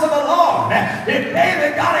house of the Lord. If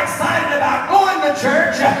David got excited about going to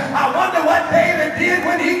church, I wonder what David did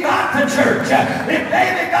when he got to church. If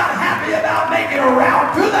David got happy about making a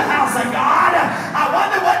route to the house of God, I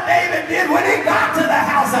wonder what David did when he got to the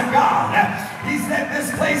house of God. He said,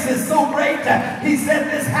 this place is so great, He said,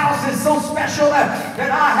 this house is so special that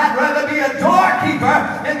I had rather be a doorkeeper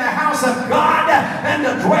in the house of God than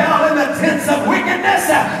to dwell in the tents of wickedness.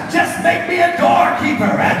 Just make me a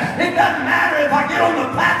doorkeeper. It doesn't matter if I get on the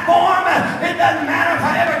platform. It doesn't matter if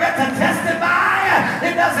I ever get to testify.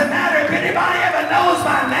 It doesn't matter if anybody ever knows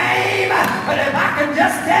my name. But if I can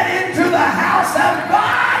just get into the house of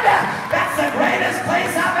God, that's the greatest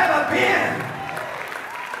place I've ever been.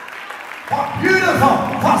 For beautiful,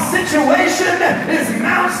 for situation is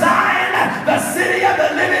Mount Zion, the city of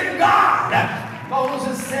the living God.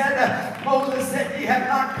 Moses said, ye have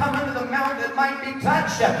not come unto the mount that might be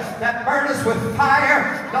touched, that burneth with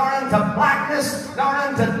fire, nor unto blackness, nor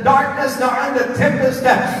unto darkness, nor unto tempest.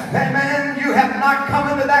 Amen. You have not come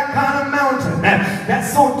unto that kind of mountain. That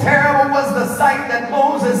so terrible was the sight that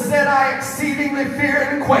Moses said, I exceedingly fear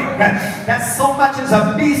and quake. That so much as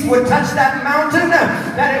a beast would touch that mountain,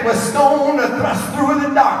 that it was stone thrust through in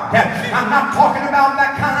the dark. I'm not talking about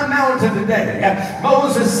that kind of mountain today.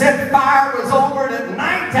 Moses said fire was over it at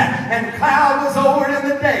night, and cloud was over it in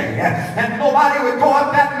the day, and nobody would go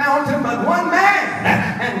up that mountain but one man,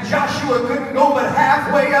 and Joshua couldn't go but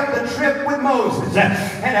halfway up the trip with Moses.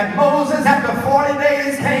 And if Moses after 40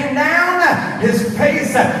 days came down, his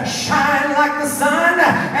face shined like the sun,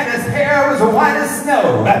 and his hair was white as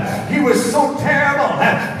snow. He was so terrible.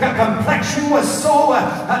 The complexion was so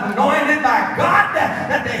anointed by God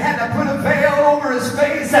that they had to put a veil over his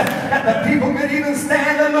face that the people could even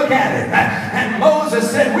stand and look at it. And Moses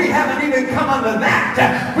said, we haven't even come unto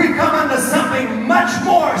that. We've come unto something much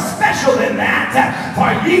more special than that. For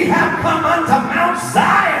ye have come unto Mount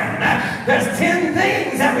Zion. There's 10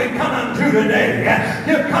 things that we've come unto today.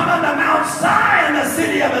 You've come unto Mount Zion, the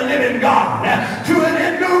city of the living God, to an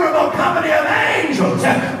innumerable company of angels.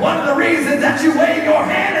 One of the reasons that you wave your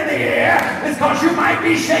hand in the air is because you might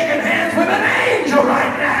be shaking hands with an angel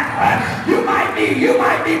right now. You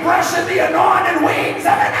might be brushing the anointed wings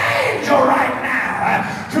of an angel right now.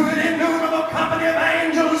 To an innumerable company of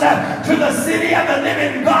angels, to the city of the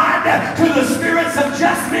living God, to the spirits of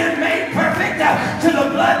just men made perfect, to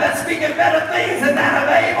the blood that speaketh better things than that of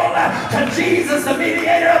Abel, to Jesus, the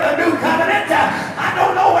mediator of the new covenant. I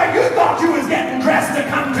don't know where you thought you was getting dressed to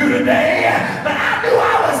come to today, but I knew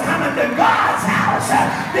I was coming to God's house.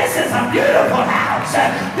 This is a beautiful house.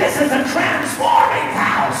 This is a transforming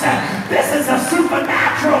house. This is a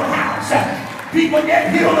supernatural house. People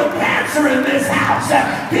get healed of cancer in this house.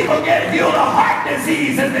 People get healed of heart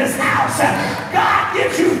disease in this house. God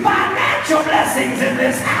gives you financial blessings in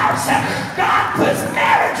this house. God puts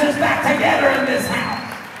marriages back together in this house.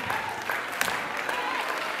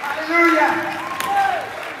 Hallelujah.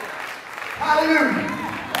 Hallelujah.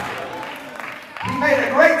 He made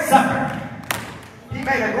a great supper. He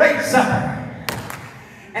made a great supper.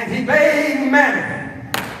 And he bade many.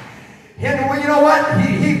 And well, you know what?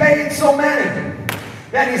 He bade so many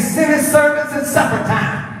that he sent his servants at supper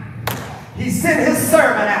time. He sent his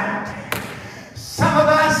servant out. Some of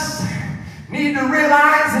us need to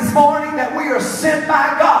realize this morning that we are sent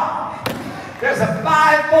by God. There's a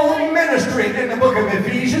fivefold ministry in the book of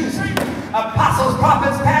Ephesians. Apostles,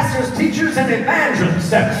 prophets, pastors, teachers, and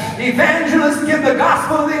evangelists. Evangelists give the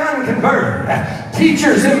gospel to the unconverted.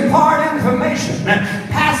 Teachers impart information.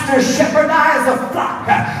 Pastors shepherdize a flock.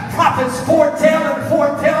 Prophets foretell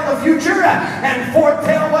the future and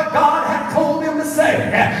foretell what God had told them to say.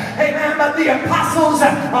 Amen. But the apostles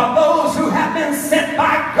are those who have been sent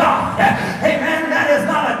by God. Amen. That is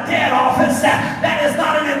not a dead office. That is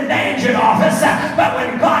not an endangered office. But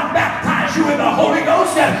when God baptized you in the Holy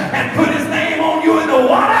Ghost and put his name on you in the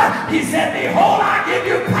water, he said, behold, I give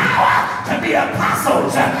you power to be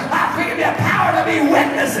apostles. I give you power to be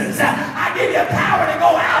witnesses. I give you power to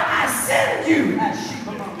go out. I send you as sheep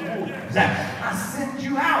among wolves. I send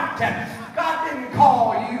you out. God didn't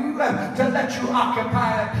call you to let you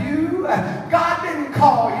occupy a pew. God didn't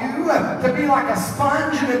call you to be like a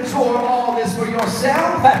sponge and absorb all this for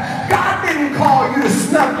yourself. God didn't call you to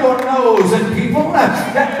snub your nose at people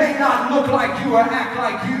that may not look like you or act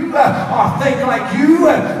like you or think like you.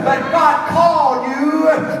 But God called you,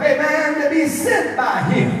 amen, to be sent by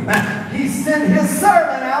him. He sent his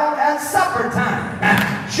servant out at supper time.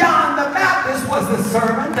 John the Baptist was the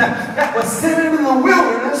servant that was sent into the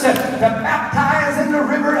wilderness to baptize in the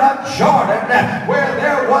river of Jordan where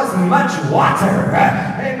there was much water.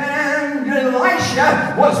 Amen.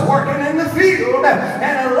 Elisha was working in the field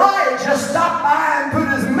and Elijah stopped by and put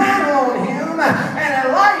his mantle on him, and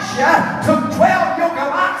Elisha took 12 yoke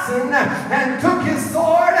of oxen and took his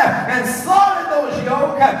sword and slaughtered those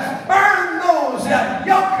yoke, burned those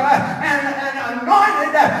yoke and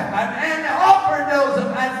anointed and offered those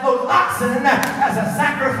oxen oxen as a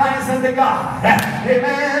sacrifice unto God.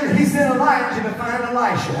 Amen. He sent Elijah to find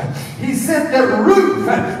Elisha. He sent the Ruth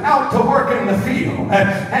out to work in the field.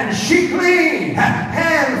 And she gleaned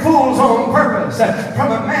handfuls on purpose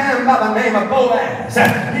from a man by the name of Boaz.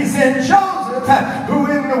 He sent Joseph, who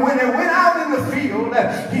when he went out in the field,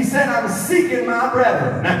 he said, I'm seeking my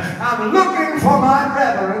brethren. I'm looking for my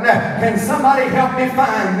brethren. Can somebody help me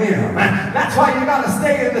find them? That's why you got to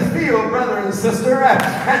stay in the field, brother and sister.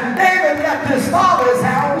 And David left his father's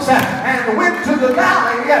house and went to the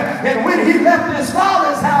valley. And when he left his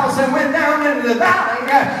father's house and went down into the valley,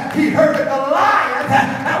 he heard a Goliath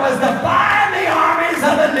that was defying the armies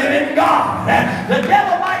of the living God. The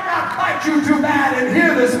devil might not fight you too bad in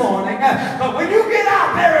here this morning, but when you get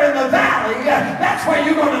out there in the valley, that's where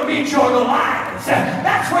you're going to meet your Goliaths.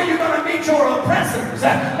 That's where you're going to meet your oppressors.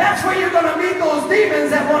 That's where you're going to meet those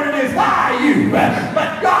demons that want to defy you.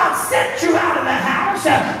 But God sent you out of the house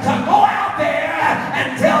to go out there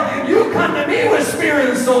and tell them, you come to me with spear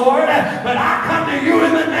and sword, but I come to you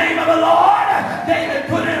in the name of the Lord. David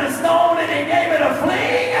put in a stone and he gave it a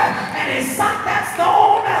fling, and he sunk that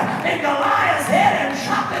stone in Goliath's head and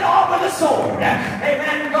chopped it off with a sword.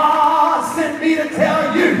 Amen. God sent me to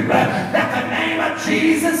tell you that the name of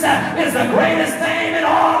Jesus is the greatest name in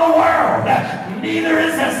all the world. Neither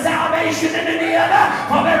is there salvation in any other,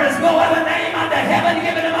 for there is no other name under heaven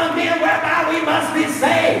given among men whereby we must be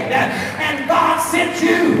saved. And God sent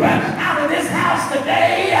you out of this house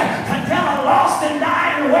today to tell a lost and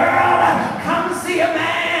dying world, come see a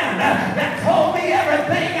man that told me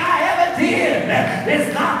everything I ever did.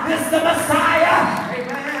 Is not this the Messiah?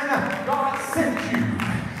 Amen. God sent you.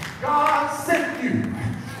 God sent you.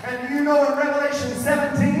 And you know in Revelation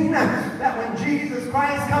 17 that when Jesus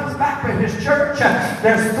Christ comes back for his church,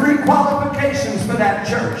 there's 3 qualifications for that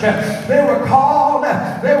church. They were called,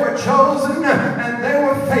 they were chosen, and they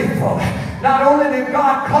were faithful. Not only did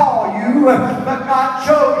God call you, but God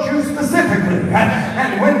chose you specifically.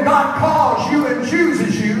 And when God calls you and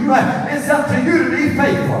chooses you, it's up to you to be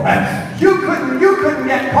faithful. You couldn't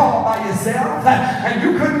get called by yourself, and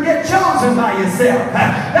you couldn't get chosen by yourself.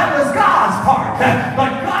 That was God's part.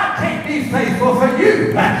 But God can't be faithful for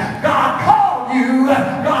you. God called you,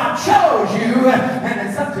 God chose you, and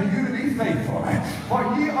it's up to you to be faithful.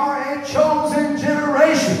 For ye are a chosen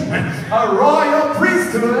generation, a royal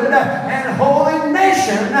priesthood, and holy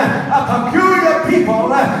nation, a peculiar people,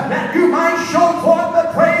 that you might show forth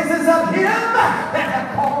the praises of him that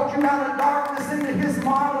have called you out of darkness into his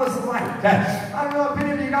marvelous light. I don't know if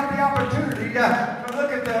any of you got the opportunity to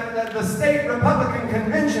look at the state Republican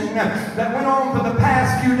convention that went on for the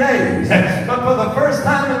past few days. But for the first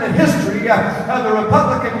time in the history of the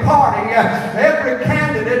Republican Party, every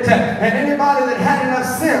candidate and anybody that had enough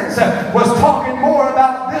sense was talking more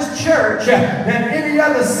about this church than any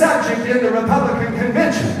other subject in the Republican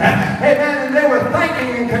convention. Amen. And they were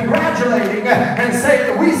thanking and congratulating and saying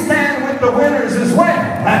that we stand with the winners as well.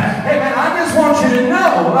 Amen. I just want you to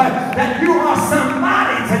know that you are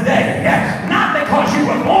somebody today, not because you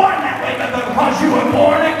were born that way, but because you were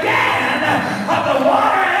born again of the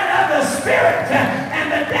water and of the Spirit. And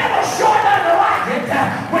the devil sure doesn't like it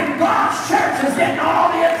when God's church is getting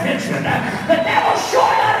all the attention. The devil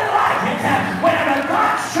sure doesn't like it whenever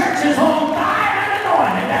God's church is on fire and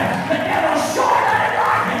anointed. The devil sure doesn't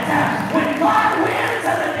like it when God wins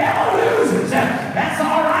and the devil loses. That's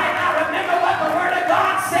all right. Now remember what the Word of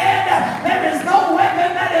God said. There is no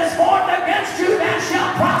weapon that is formed against you that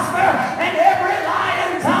shall prosper, and every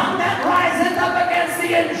lying tongue that riseth up against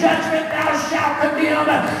thee in judgment thou shalt condemn.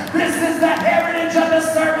 This is the heritage of the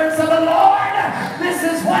servants of the Lord. This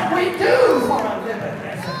is what we do for a living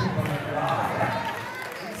as the people of God.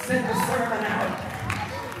 He sent the sermon out.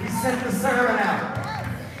 He sent the sermon out.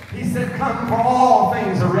 He said, come, for all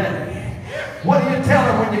things are ready. What do you tell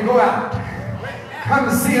them when you go out? Come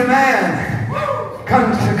to see a man.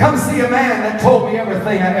 Come see a man that told me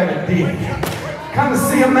everything I ever did. Come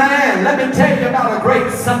see a man. Let me tell you about a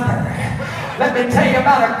great supper. Let me tell you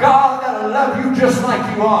about a God that'll love you just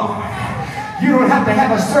like you are. You don't have to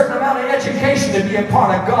have a certain amount of education to be a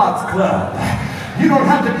part of God's club. You don't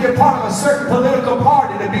have to be a part of a certain political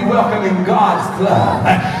party to be welcome in God's club.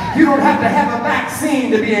 You don't have to have a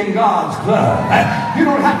vaccine to be in God's club. You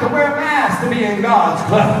don't have to wear a mask to be in God's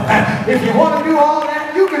club. If you want to do all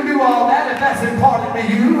that, you can do all that if that's important to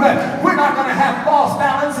you. We're not going to have false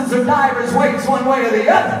balances or divers weights one way or the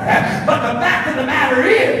other. But the fact of the matter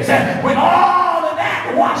is, when all of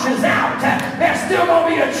that washes out, there's still going to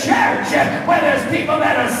be a church where there's people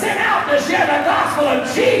that are sent out to share the gospel of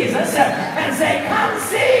Jesus and say, come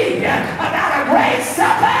see about a great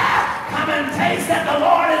supper. Come and taste that the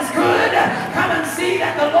Lord is good. Come and see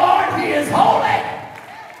that the Lord, He is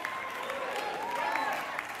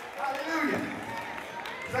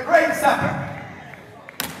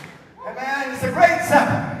it's a great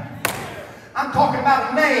supper. I'm talking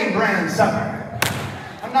about a name brand supper.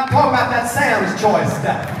 I'm not talking about that Sam's Choice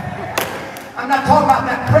stuff. I'm not talking about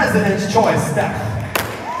that President's Choice stuff.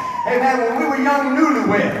 Hey man, when we were young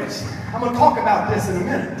newlyweds, I'm going to talk about this in a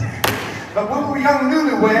minute. But when we were young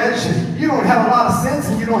newlyweds, you don't have a lot of sense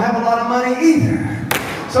and you don't have a lot of money either.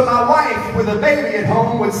 So my wife, with a baby at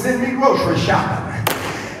home, would send me grocery shopping.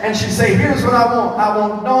 And she'd say, here's what I want. I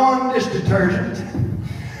want Dawn dish detergent.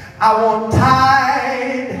 I want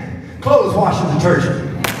Tide clothes washing detergent.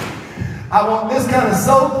 I want this kind of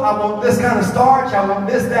soap. I want this kind of starch. I want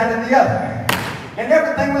this, that, and the other. And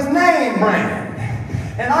everything was name brand.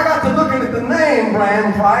 And I got to looking at the name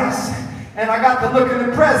brand price, and I got to looking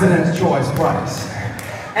at President's Choice price.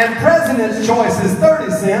 And President's Choice is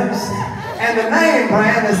 30 cents, and the name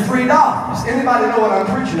brand is $3. Anybody know what I'm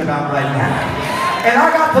preaching about right now? And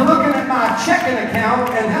I got to looking at my checking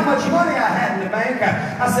account and how much money I had in the bank.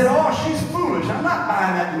 I said, oh, she's foolish. I'm not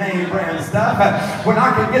buying that name brand stuff. When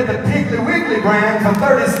I could get the Piggly Wiggly brand for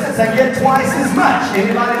 30 cents, I get twice as much.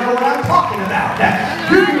 Anybody know what I'm talking about?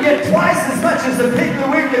 You can get twice as much as the Piggly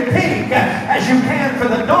Wiggly pink as you can for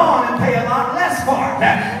the Dawn and pay a lot less for it.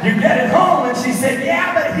 You get it home and she said,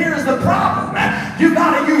 yeah, but here's the problem. You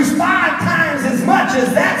got to use 5 times as much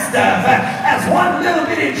as that stuff as one little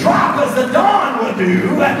bitty drop as the Dawn would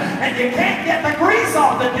do, and you can't get the grease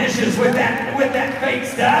off the dishes with that fake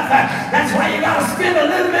stuff. That's why you got to spend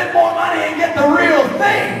a little bit more money and get the real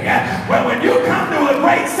thing. Well, when you come to a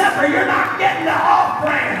great supper, you're not getting the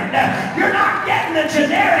off-brand. You're not getting the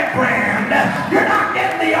generic brand. You're not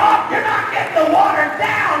getting the off. You're not getting the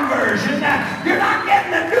watered-down version. You're not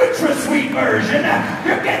getting the NutraSweet version.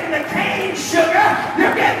 You're getting the cane sugar.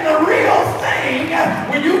 You're getting the real thing.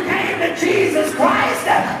 When you came to Jesus Christ,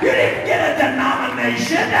 you didn't get a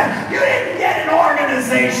denomination. You didn't get an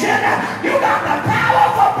organization. You got the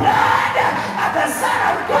powerful blood of the Son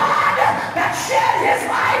of God that shed his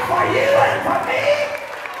life for you and for me.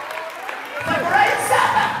 It's a great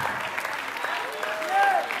supper.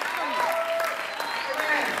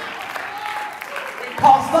 It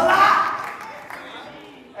costs a lot.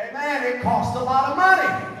 Amen. It costs a lot of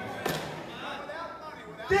money.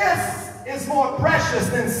 This is more precious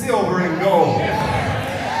than silver and gold.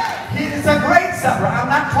 It's a great supper. I'm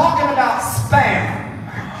not talking about spam.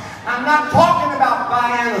 I'm not talking about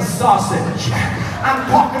buying a sausage. I'm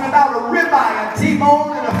talking about a ribeye, a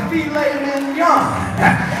T-bone, and a filet mignon.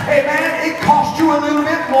 Hey man, it costs you a little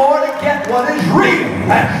bit more to get what is real.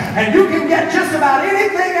 And you can get just about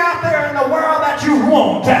anything out there in the world that you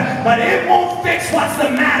want, but it won't fix what's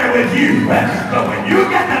the matter with you. But when you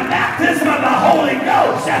get the baptism of the Holy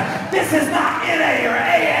Ghost, this is not NA or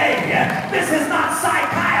AA. This is not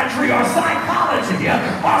psychiatry or psychology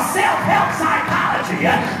or self-help psychology.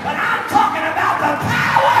 But I'm talking about the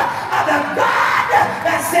power of the God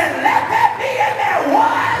that said, let there be, and there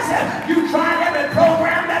was. You tried every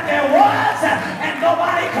program that there was, and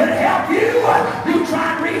nobody could help you. You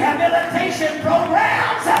tried rehabilitation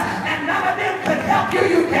programs, and none of them could help you.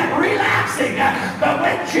 You kept relapsing. But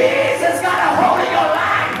when Jesus got a hold of your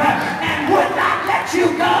life and would not let you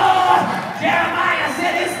go, Jeremiah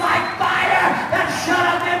said it's like fire that's shut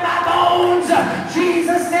up in my bones.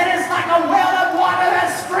 Jesus said it's like a well of water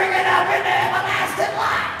that's springing up in the everlasting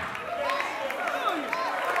life.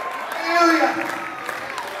 Hallelujah.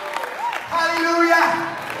 Hallelujah.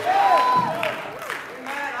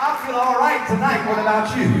 Man, I feel all right tonight. What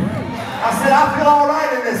about you? I said I feel all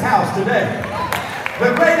right in this house today.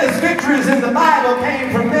 The greatest victories in the Bible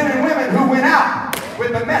came from men and women who went out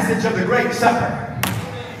with the message of the great supper.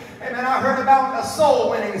 And I heard about a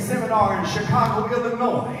soul-winning seminar in Chicago,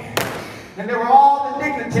 Illinois. And there were all the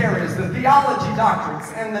dignitaries, the theology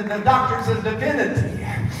doctors, and the doctors of divinity,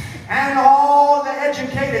 and all the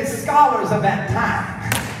educated scholars of that time.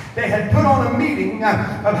 They had put on a meeting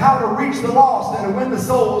of how to reach the lost and to win the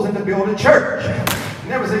souls and to build a church. And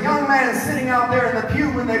there was a young man sitting out there in the pew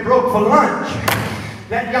when they broke for lunch.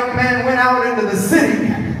 That young man went out into the city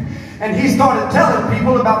and he started telling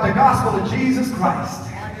people about the gospel of Jesus Christ.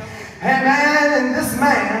 And this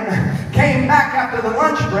man came back after the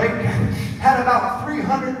lunch break, had about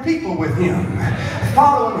 300 people with him,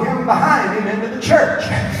 following him behind him into the church.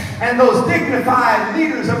 And those dignified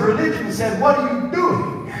leaders of religion said, what are you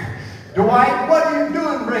doing? Dwight, what are you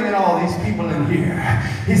doing bringing all these people in here?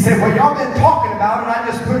 He said, well, y'all been talking about it, I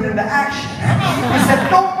just put it into action. He said,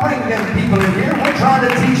 don't bring them people in here. We're trying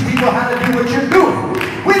to teach people how to do what you're doing.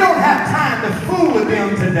 We don't have time to fool with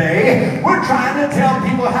them today. We're trying to tell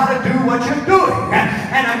people how to do what you're doing.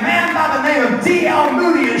 And a man by the name of D.L.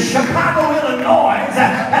 Moody in Chicago, Illinois,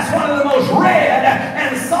 that's one of the most read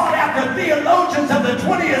and sought after theologians of the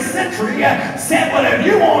 20th century. country said, well, if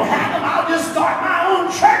you won't have them, I'll just start my own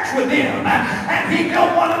church with them. And he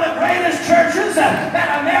built one of the greatest churches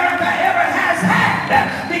that America ever has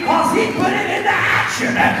had because he put it into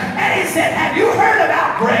action. And he said, have you heard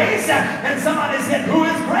about grace? And somebody said, who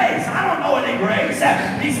is grace? I don't know any grace.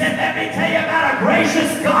 He said, let me tell you about a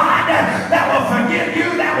gracious God that will forgive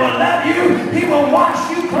you, that will love you. He will wash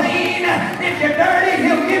you clean. If you're dirty,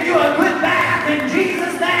 he'll give you a good bath in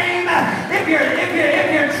Jesus' name. If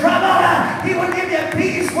you're troubled, he will give you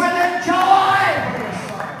peace with a joy.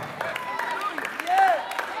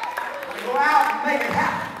 Go out and make it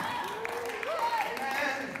happen.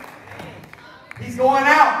 Amen. He's going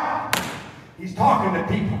out. He's talking to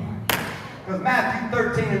people. Because Matthew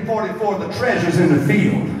 13 and 44, the treasure's in the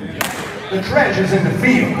field. The treasure's in the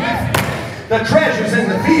field. The treasure's in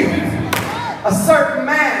the field. A certain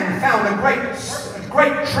man found a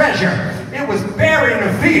great treasure. It was buried in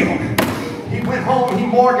a field. He went home, he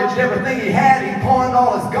mortgaged everything he had, he pawned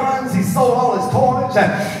all his guns, he sold all his toys,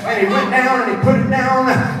 and he went down and he put it down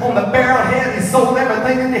on the barrelhead. He sold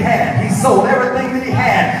everything that he had. He sold everything that he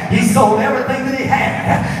had. He sold everything that he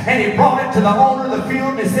had. And he brought it to the owner of the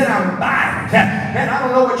field and he said, I'm buying it. And I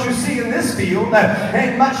don't know what you see in this field.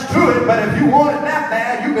 Ain't much to it, but if you want it that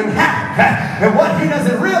bad, you can have it. And what he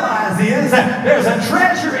doesn't realize is there's a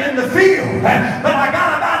treasure in the field. But I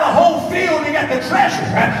got to buy the whole field to get the treasure.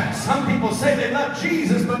 Some people say they love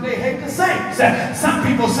Jesus, but they hate the saints. Some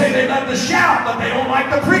people say they love to shout, but they don't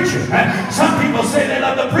like the preacher. Some people say they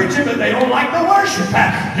love the preacher, but they don't like the worship.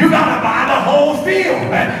 You got to buy the whole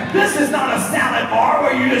field. This is not a salad bar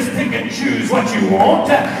where you just pick and choose what you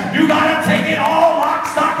want. You got to take it all lock,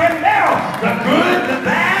 stock, and barrel. The good, the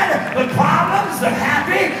bad, the problems, the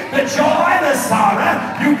happy, the joy, the sorrow.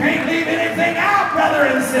 You can't leave anything out, brother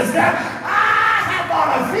and sister. I have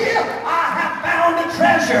bought a field. I have found a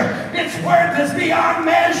treasure. Its worth is beyond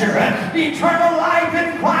measure. Eternal life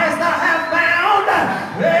in Christ I have found.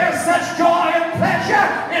 There's such joy and pleasure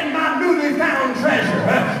in my newly found treasure.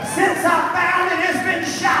 Since I found it, it's been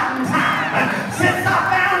shouting time. Since I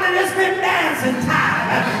found it, it's been dancing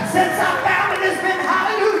time. Since I found it, it's been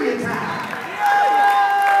hallelujah time.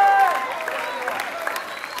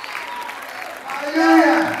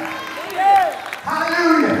 Hallelujah.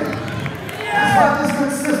 Hallelujah. That's why this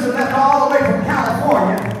good sister left all the way from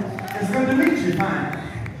California. It's good to meet you, fine.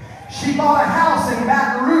 She bought a house in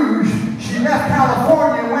Baton Rouge. She left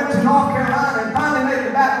California and went to North Carolina and finally made it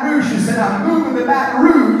to Baton Rouge. She said, I'm moving to Baton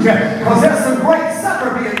Rouge because there's some great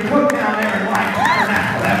supper being cooked down there in White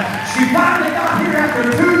Tabernacle. She finally got here after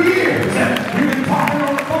 2 years. We've been talking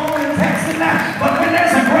on the phone and texting that. But when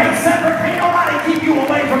there's a great supper, can't nobody keep you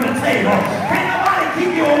away from the table. Can't nobody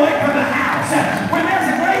keep you away from the house. When there's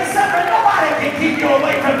a great supper, nobody can keep you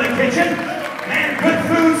away from the kitchen. Man, good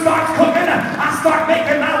food starts cooking. I start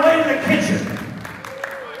making my way to the kitchen.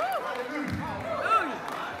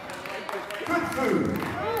 Good food.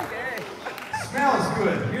 Smells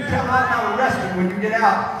good. You come out of a restaurant when you get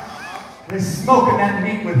out, they're smoking that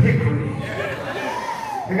meat with hickory.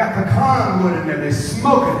 They got pecan wood in there. They're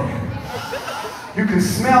smoking it. You can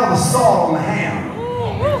smell the salt on the ham.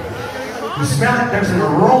 You smell it. There's an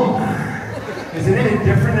aroma. Is it any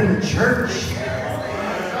different in the church?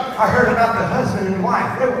 I heard about the husband and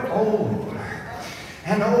wife. They were old.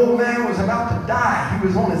 And the old man was about to die. He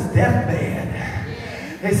was on his deathbed.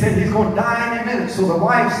 They said he's going to die any minute. So the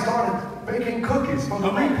wife started baking cookies for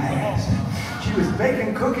the repast. She was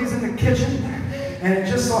baking cookies in the kitchen. And it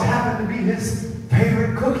just so happened to be his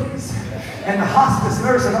favorite cookies. And the hospice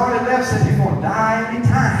nurse had already left, said he's going to die any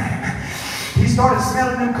time. He started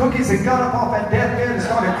smelling them cookies and got up off that deathbed and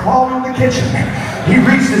started crawling in the kitchen. He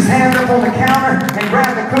reached his hand up on the counter and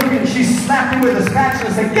grabbed the cookie and she slapped him with a spatula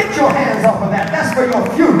and said, get your hands off of that. That's for your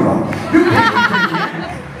funeral. You can't eat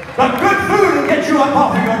it. But good food will get you up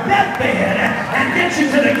off of your deathbed and get you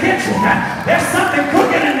to the kitchen. There's something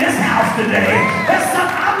cooking in this house today. There's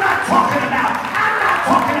something I'm not talking about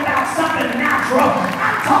something natural.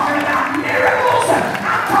 I'm talking about miracles.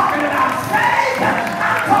 I'm talking about faith.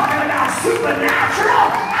 I'm talking about supernatural.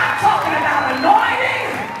 I'm talking about anointing.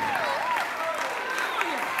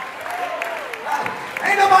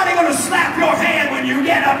 Ain't nobody going to slap your hand when you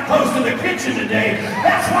get up close to the kitchen today.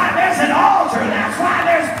 That's why there's an altar. That's why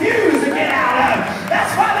there's pews to get out of.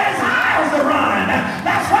 That's why there's aisles to run.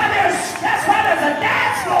 That's why there's a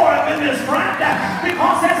dance floor up in this front.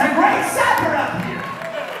 Because there's a great supper up here.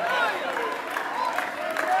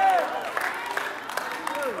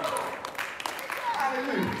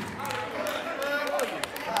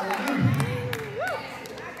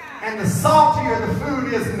 And the saltier the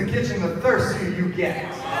food is in the kitchen, the thirstier you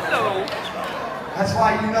get. That's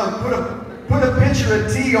why, you know, Put a pitcher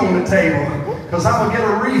of tea on the table, because I'm going to get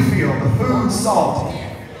a refill. The food's salty.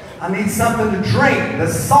 I need something to drink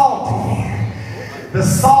that's salty. The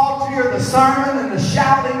saltier the sermon and the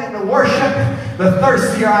shouting and the worship, the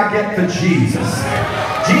thirstier I get for Jesus.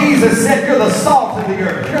 Jesus said, you're the salt of the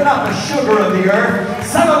earth. You're not the sugar of the earth.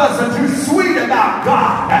 Some of us are too sweet about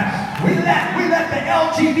God. We let the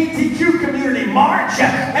LGBTQ community march,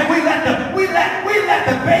 and we let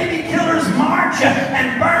the baby killers march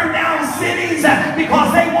and burn down cities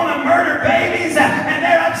because they want to murder babies, and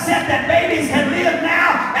they're upset that babies can live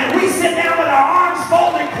now, and we sit down with our arms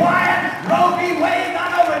folded quiet, Roe v. Wade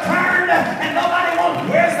got overturned, and nobody wants.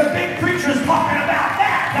 Where's the big preachers talking about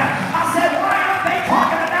that? I said, why aren't they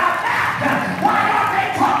talking about that? Why aren't they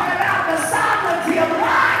talking about the sovereignty of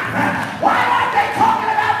life? Why aren't they talking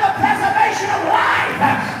about the preservation of life?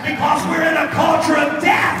 Because we're in a culture of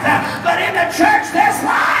death, but in the church there's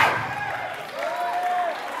life.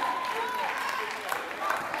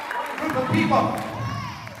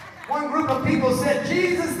 One group of people said,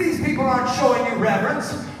 Jesus, these people aren't showing you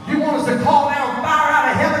reverence. You want us to call down fire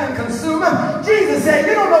out of heaven and consume them? Jesus said,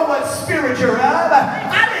 you don't know what spirit you're of.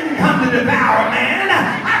 I didn't come to devour man.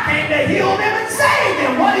 I came to heal them and save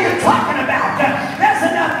them. What are you talking about? There's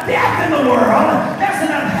enough death in the world. There's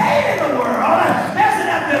enough hate in the world. There's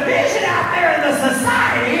enough division out there in the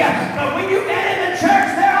society. But when you get in the church,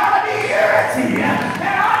 there ought to be unity.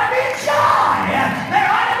 There ought to be joy. There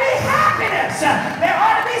ought to be happiness. There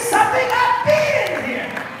ought to be something upbeat in here.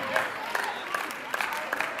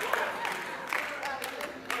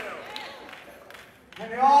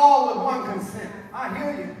 And they all with one consent. I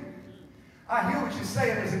hear you. I hear what you're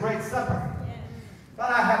saying. There's a great supper. But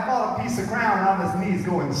I have bought a piece of ground on his knees.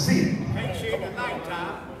 Go and see it.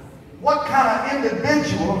 What kind of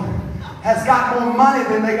individual has got more money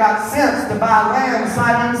than they got sense to buy land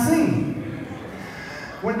sight unseen?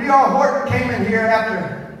 When D.R. Horton came in here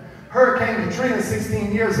after Hurricane Katrina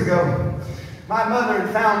 16 years ago, my mother had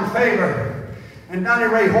found favor, and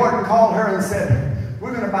Donnie Ray Horton called her and said,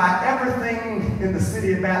 we're going to buy everything in the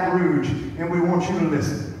city of Baton Rouge, and we want you to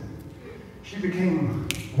listen. She became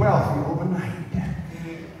wealthy overnight.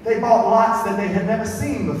 They bought lots that they had never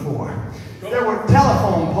seen before. There were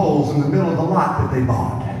telephone poles in the middle of the lot that they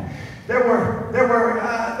bought. There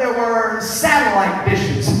were satellite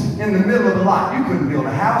dishes in the middle of the lot. You couldn't build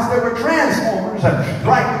a house. There were transformers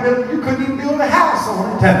right in the middle. You couldn't even build a house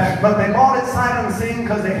on it. But they bought it sight unseen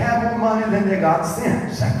because they had more money than they got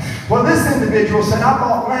sense. Well, this individual said, I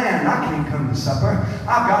bought land. I can't come to supper.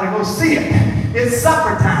 I've got to go see it. It's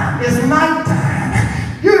supper time. It's night time.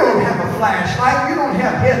 You don't have a flashlight. You don't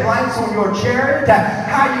have headlights on your chariot.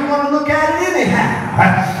 How are you going to look at it anyhow?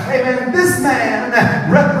 Amen. This man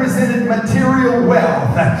represented material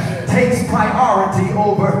wealth. Takes priority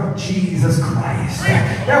over Jesus Christ.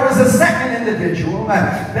 There was a second individual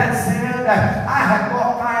that said, I have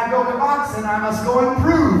bought 5 yoke of oxen. I must go and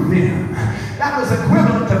prove them. That was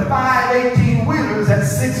equivalent to 5 18-wheelers at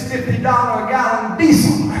 $6.50 a gallon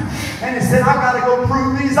diesel. And he said, I got to go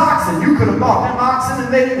prove these oxen. You could have bought them oxen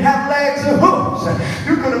and they didn't have legs or hooves.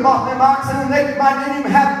 You could have bought them oxen and they might didn't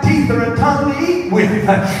even have teeth or a tongue to eat with.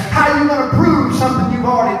 How are you going to prove something you've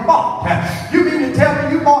already bought? You mean to tell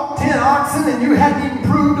me you bought 10 oxen and you hadn't even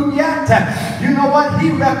proved them yet? You know what he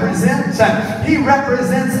represents? He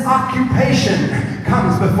represents occupation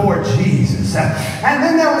comes before Jesus. And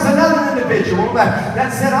then there was another individual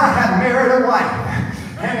that said, I have married a wife.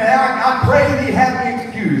 And I pray thee have me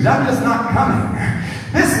excused. I'm just not coming.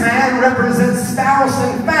 This man represents spouse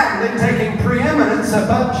and family taking preeminence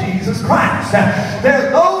above Jesus Christ.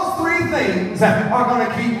 Those 3 things are going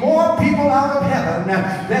to keep more people out of heaven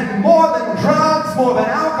than more than drugs, more than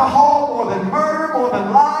alcohol, more than murder, more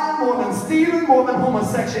than lying, more than stealing, more than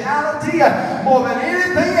homosexuality, more than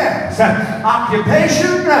anything else.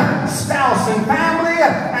 Occupation, spouse and family,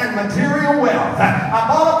 and material wealth. I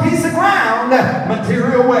bought a piece of ground,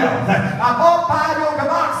 material wealth. I bought 5 yoke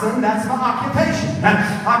of oxen, that's my occupation.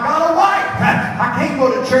 I got a wife. I can't go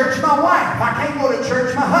to church, my wife. I can't go to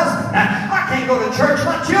church, my husband. I can't go to church,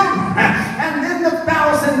 my children. And then the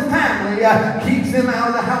spouse and family keeps them out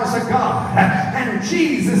of the house of God. And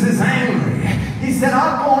Jesus is angry. He said,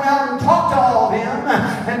 I've gone out and talked to all them,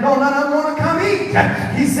 and don't none of them want to come eat.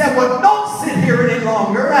 He said, well, don't sit here any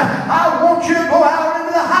longer. I want you to go out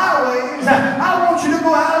into the highways. I want you to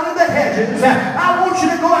go out into the hedges. I want you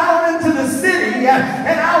to go out into the city,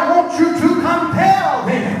 and I want you to compel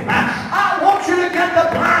them. I want you to get the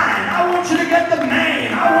blind. I want you to get the man.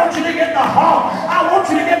 I want you to get the halt. I want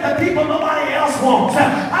you to get the people nobody else wants.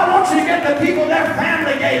 I want you to get the people their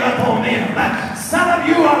family gave up on them. Some of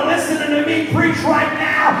you are listening to me preach right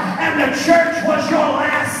now, and the church was your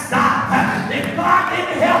last stop. If God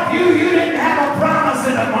didn't help you, you didn't have a promise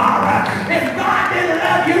of tomorrow. If God didn't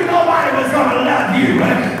love you, nobody was going to love you.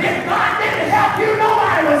 If God didn't help you,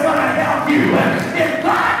 nobody was going to help you. If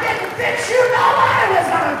God didn't fix you, nobody was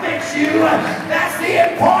going to fix you. That's the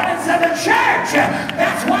importance of the church.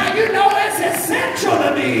 That's why you know it's essential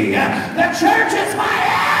to me. The church is my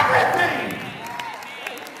everything.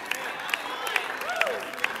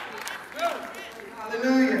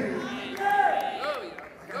 Hallelujah.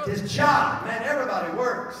 I got this job, man. Everybody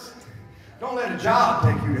works. Don't let a job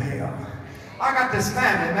take you to hell. I got this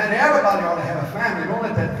family, man. Everybody ought to have a family. Don't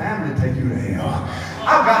let that family take you to hell.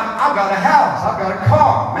 I've got a house. I've got a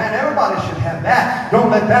car. Man, everybody should have that. Don't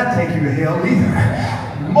let that take you to hell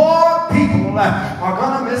either. More people are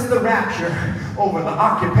going to miss the rapture over the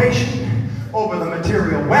occupation, over the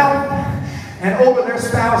material wealth, and over their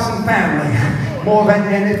spouse and family more than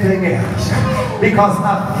anything else. Because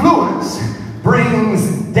affluence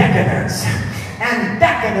brings decadence. And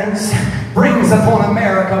decadence brings upon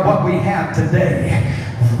America what we have today.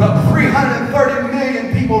 The 330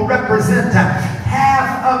 million people represent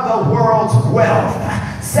half of the world's wealth.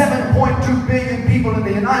 7.2 billion people in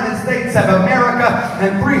the United States of America,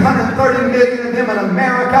 and 330 million of them in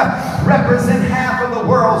America represent half of the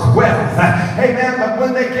world's wealth. Amen. But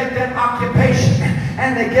when they get that occupation,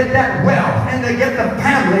 and they get that wealth, and they get the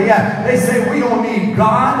family, they say, we don't need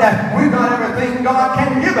God. We've got everything God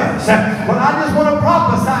can give us. Well, I just want to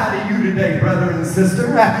prophesy to you today, brother and sister.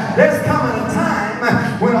 There's coming a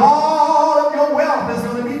time when all of your wealth is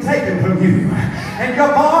going to be taken from you. And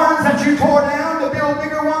your barns that you tore down to build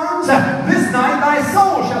bigger ones, this night thy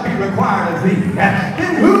soul shall be required of thee.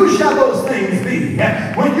 Then who shall those things be?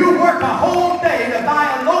 When you work a whole day to buy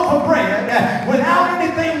a loaf of bread without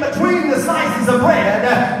anything between the slices of bread,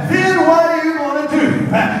 then what are you going to do?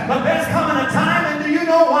 But there's coming a time, and do you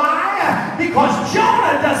know why? Because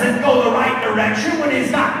Jonah doesn't go the right direction when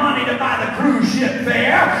he's got money to buy the cruise ship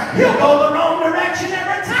fare. He'll go the wrong direction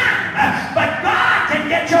every time. But God can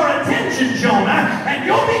get your attention, Jonah, and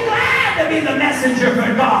you'll be glad to be the messenger for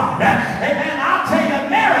God. Amen. I'll tell you,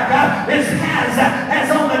 America has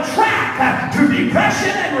on the track to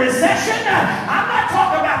depression and recession. I'm not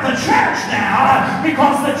talking about the church now,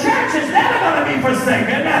 because the church is never going to be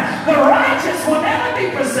forsaken. The righteous will never be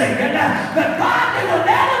forsaken. The godly will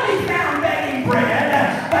never be found begging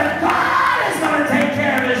bread. But God is going to take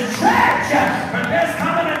care of his church. But there's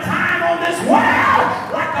coming a time on this world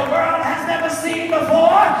like the world has never seen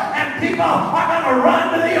before, and people are going to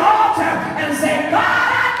run to the altar and say, God,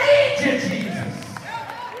 I need you, Jesus.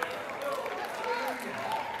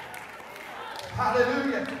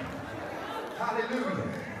 Hallelujah. Hallelujah.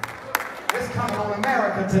 It's coming on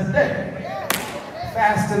America today,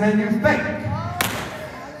 faster than you think.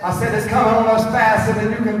 I said it's coming on us faster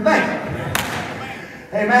than you can think.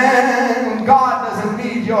 Amen. God doesn't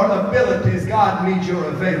need your abilities. God needs your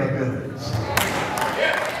availabilities.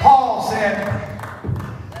 Paul said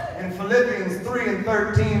in Philippians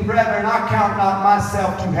 3:13, brethren, I count not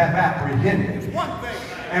myself to have apprehended.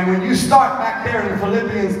 And when you start back there in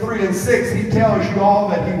Philippians 3:6, he tells you all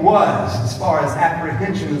that he was as far as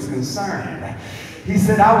apprehension is concerned. He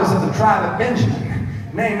said, I was of the tribe of Benjamin,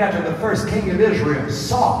 named after the first king of Israel,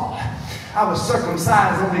 Saul. I was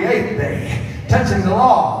circumcised on the 8th day. Touching the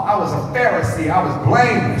law, I was a Pharisee. I was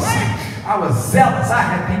blameless. I was zealous. I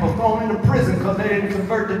had people thrown into prison because they didn't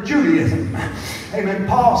convert to Judaism. Amen.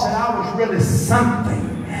 Paul said I was really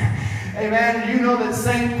something. Amen. You know that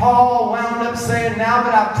St. Paul wound up saying, now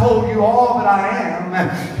that I've told you all that I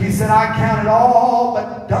am, he said, I count it all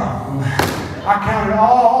but dung. I count it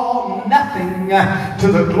all nothing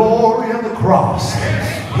to the glory of the cross.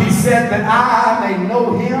 He said that I may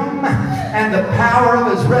know him and the power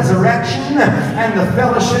of his resurrection and the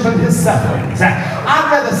fellowship of his sufferings. I'd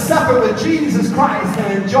rather suffer with Jesus Christ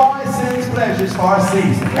than enjoy sin's pleasures for a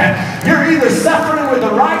season. You're either suffering with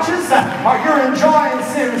the righteous or you're enjoying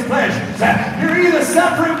sin's pleasures. You're either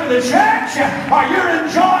suffering for the church or you're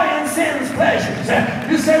enjoying sin's pleasures.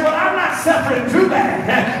 You say, well, I'm not suffering too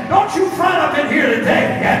bad. Don't you front up in here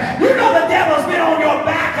today. You know the devil's been on your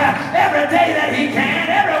back every day that he can,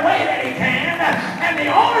 every way that he can. And the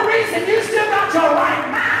only reason you still got your right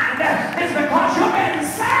mind is because you've been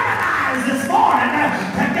sermonized this morning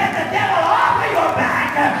to get the devil off of your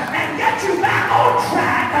back and get you back on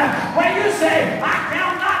track where you say, I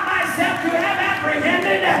count not myself to have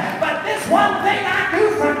apprehended, but this one thing I do,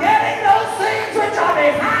 forgetting those things which are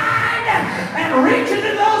behind and reaching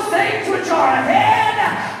to those things which are ahead,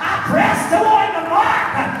 I press toward the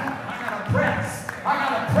mark. I gotta press. I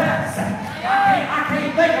gotta press. I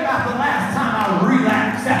can't think about the last time I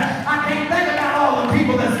relapsed. I can't think about all the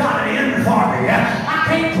people that's got it in for me. I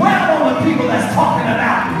can't dwell on the people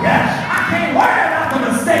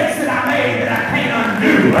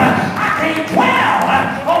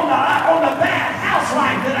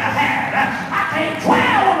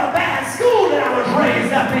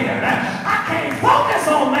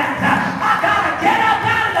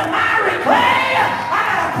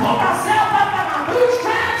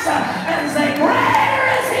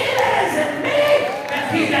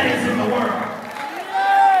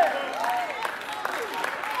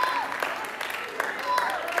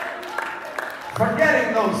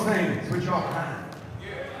Forgetting those things which are behind.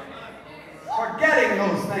 Forgetting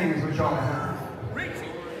those things which are behind.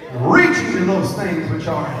 Reaching to those things which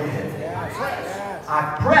are ahead.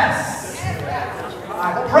 I press.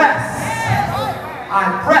 I press.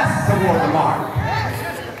 I press toward the mark.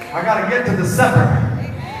 I got to get to the supper.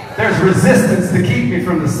 There's resistance to keep me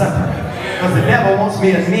from the supper. Because the devil wants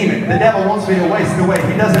me anemic. The devil wants me to waste away.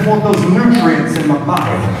 He doesn't want those nutrients in my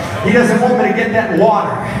body. He doesn't want me to get that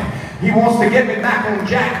water. He wants to get me back on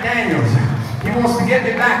Jack Daniels. He wants to get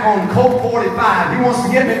me back on Colt 45. He wants to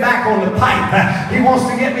get me back on the pipe. He wants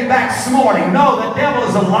to get me back snorting. No, the devil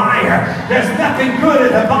is a liar. There's nothing good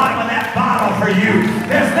at the bottom of that bottle for you.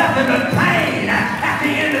 There's nothing but pain at the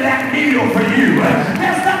end of that needle for you.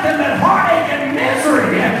 There's nothing but heartache and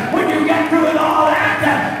misery. When you get through with all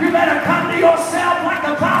that, you better come to yourself like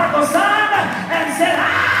the prodigal son and say,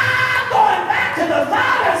 I'm going back to the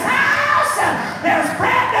Father's house. There's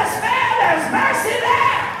bread to spare. There's mercy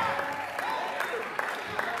there.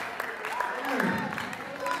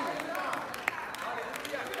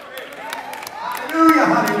 Hallelujah,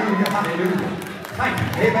 hallelujah, hallelujah. Thank you.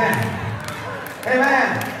 Amen. Amen.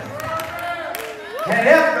 And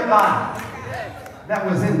everybody that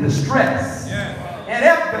was in distress, and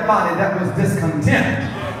everybody that was discontent,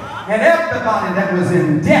 and everybody that was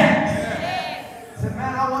in debt, said,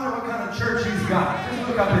 man, I wonder what kind of church he's got. Just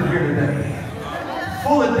look up in here today.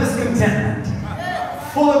 Full of discontentment,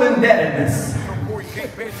 full of indebtedness,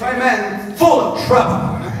 amen, full of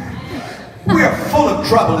trouble. We are full of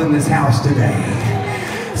trouble in this house today.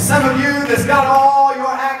 Some of you that's got all your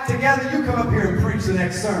act together, you come up here and preach the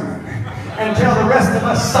next sermon and tell the rest of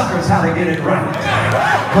us suckers how to get it right.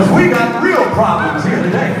 Because we got real problems here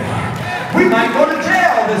today. We might go to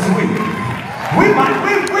jail this week. We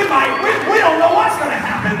don't know what's going to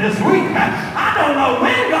happen this week. I don't know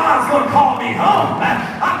when God's going to call me home.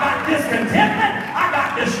 I've got discontentment. I've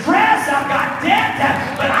got distress. I've got debt.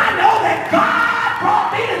 But I know that God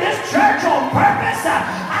brought me to this church on purpose.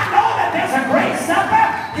 I know that there's a great supper.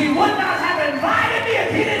 He would not have invited me if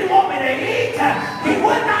he didn't want me to eat. He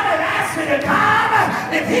would not have asked me to come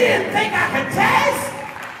if he didn't think I could taste.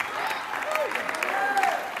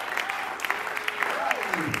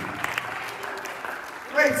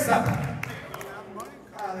 Great supper.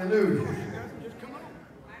 Hallelujah.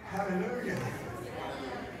 Hallelujah.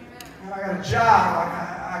 And I got a job.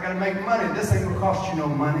 I got to make money. This ain't going to cost you no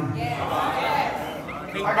money.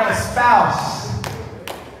 I got a spouse.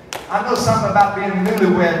 I know something about being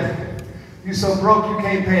newlywed. You so broke you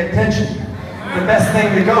can't pay attention. The best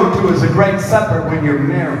thing to go to is a great supper when you're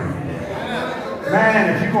married.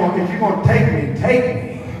 Man, if you're going to take me, take me.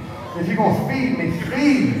 If you're going to feed me,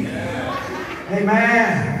 feed me. Hey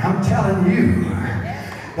man, I'm telling you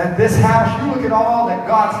that this house, you look at all that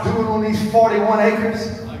God's doing on these 41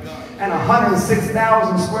 acres and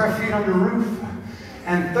 106,000 square feet on the roof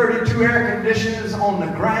and 32 air conditioners on the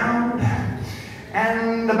ground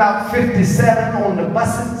and about 57 on the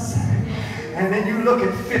buses. And then you look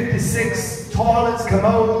at 56 toilets,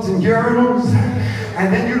 commodes, and urinals.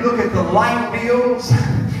 And then you look at the light bills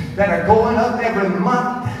that are going up every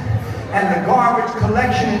month. And the garbage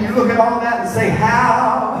collection, and you look at all that and say,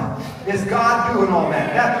 how is God doing all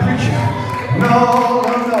that? That preacher, no.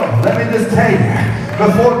 Let me just tell you,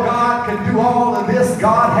 before God could do all of this,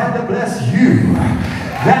 God had to bless you.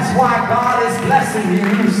 That's why God is blessing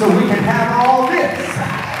you, so we can have all this.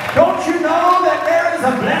 Don't you know that there is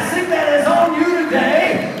a blessing that is on you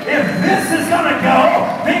today? If this is going to go,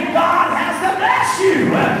 then God has to bless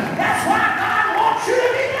you. That's why God wants you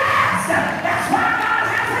to be blessed. That's why God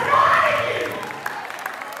has anointed you.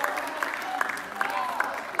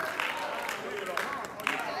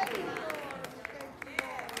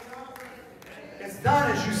 It's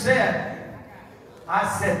done as you said. I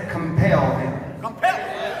said compel them. Compel.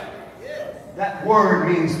 That word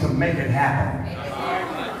means to make it happen.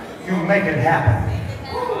 You make it happen.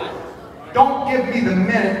 Don't give me the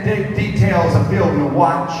minute details of building a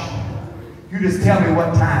watch. You just tell me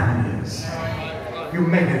what time it is. You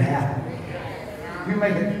make it happen. You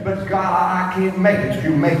make it, but God, I can't make it.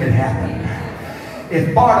 You make it happen.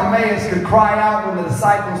 If Bartimaeus could cry out when the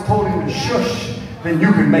disciples told him to shush, then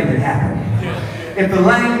you can make it happen. If the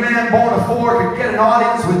lame man born of 4 could get an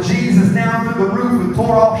audience with Jesus down through the roof with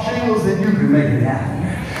tore off shingles, then you can make it happen.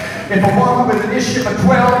 If a woman with an issue of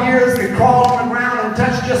 12 years could crawl on the ground and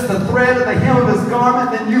touch just the thread of the hem of his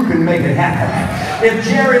garment, then you can make it happen. If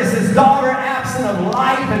Jairus' daughter absent medicine of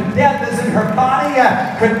life and death is in her body,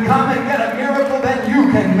 could come and get a miracle, then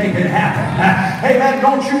you can make it happen. Amen.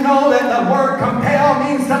 Don't you know that the word compel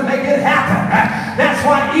means to make it happen? That's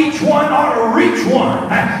why each one ought to reach one.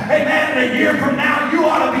 Amen. A year from now, you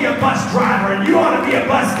ought to be a bus driver, and you ought to be a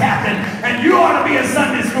bus captain, and you ought to be a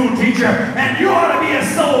Sunday school teacher, and you ought to be a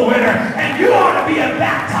soul winner, and you ought to be a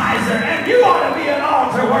baptizer, and you ought to be an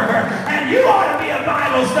altar worker, and you ought to be a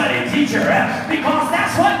Bible study teacher, because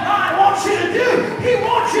that's what God wants you to do. He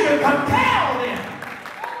wants you to compel them.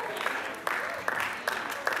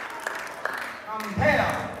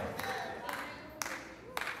 Compel.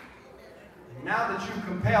 Now that you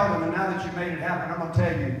compelled them and now that you made it happen, I'm going to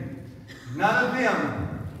tell you, none of them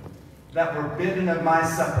that were bidden of my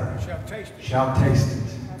supper shall taste it.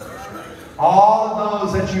 All of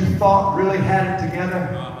those that you thought really had it together,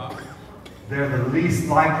 they're the least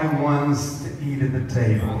likely ones to eat at the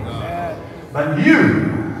table. But you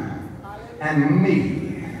and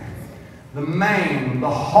me, the maimed, the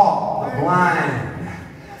halt, the blind,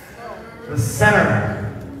 the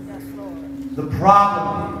sinner, the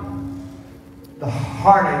problem, the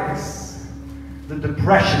heartaches, the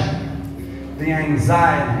depression, the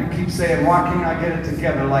anxiety. You keep saying, why can't I get it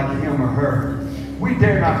together like him or her? We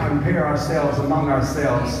dare not compare ourselves among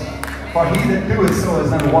ourselves, for he that doeth so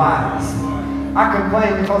is unwise. I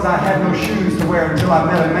complained because I had no shoes to wear until I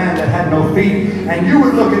met a man that had no feet, and you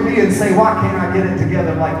would look at me and say, why can't I get it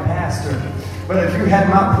together like Pastor? But if you had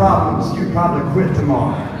my problems, you'd probably quit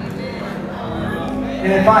tomorrow.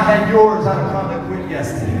 And if I had yours, I'd probably quit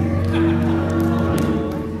yesterday.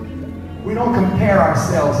 We don't compare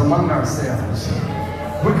ourselves among ourselves.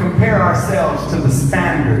 We compare ourselves to the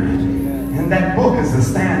standard. And that book is the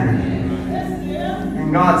standard.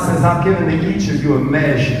 And God says, I've given to each of you a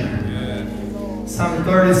measure. Some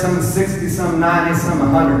 30, some 60, some 90, some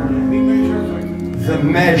 100. The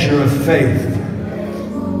measure of faith.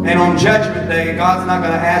 And on Judgment Day, God's not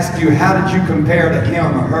going to ask you, how did you compare to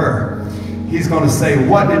him or her? He's going to say,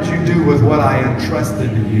 what did you do with what I entrusted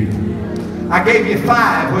to you? I gave you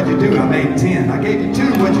 5, what'd you do? I made 10. I gave you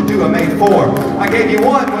 2, what'd you do? I made 4. I gave you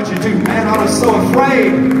 1, what'd you do? Man, I was so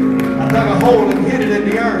afraid. I dug a hole and hid it in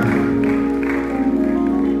the earth.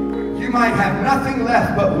 You might have nothing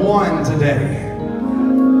left but 1 today.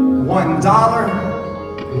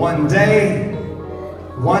 $1, 1 day,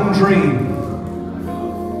 1 dream.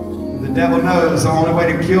 The devil knows the only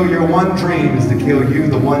way to kill your 1 dream is to kill you,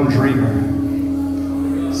 the 1 dreamer.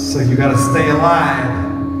 So you got to stay alive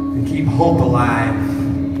and keep hope alive.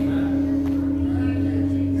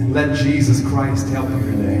 And let Jesus Christ help you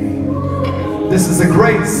today. This is a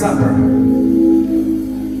great supper.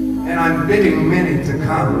 And I'm bidding many to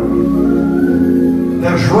come.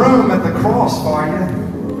 There's room at the cross for you.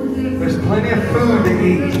 There's plenty of food to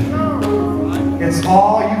eat. It's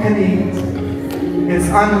all you can eat. It's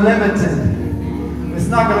unlimited. It's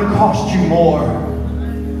not going to cost you more.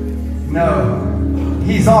 No.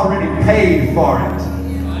 He's already paid for it.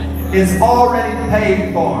 It's already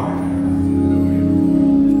paid for.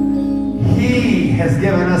 He has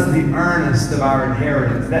given us the earnest of our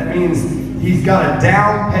inheritance. That means he's got a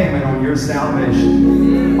down payment on your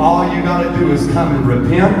salvation. All you got to do is come and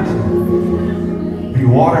repent, be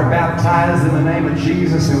water baptized in the name of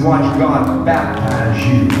Jesus, and watch God baptize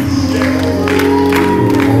you.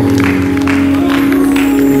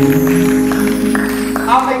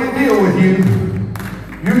 I'll make a deal with you.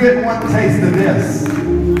 You get 1 taste of this,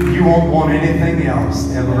 you won't want anything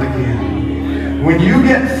else ever again. When you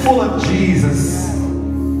get full of Jesus,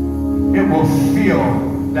 it will feel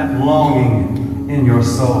that longing in your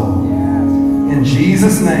soul. In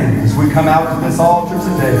Jesus' name, as we come out to this altar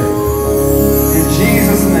today, in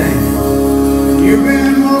Jesus' name. You've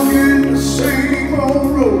been walking the same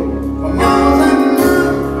old road for miles and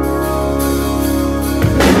miles.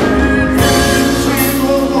 Same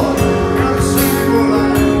old boy, got the same old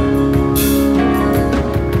line.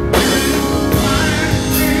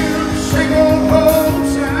 Same old road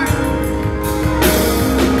sign.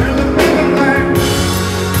 And the bigger light.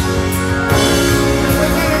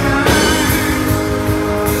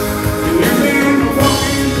 You've been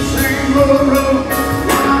walking the same old road.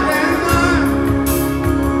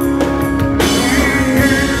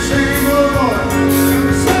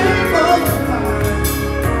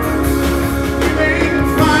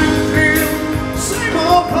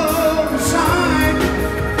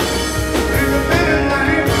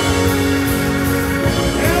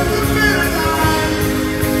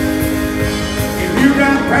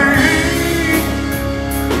 Pain.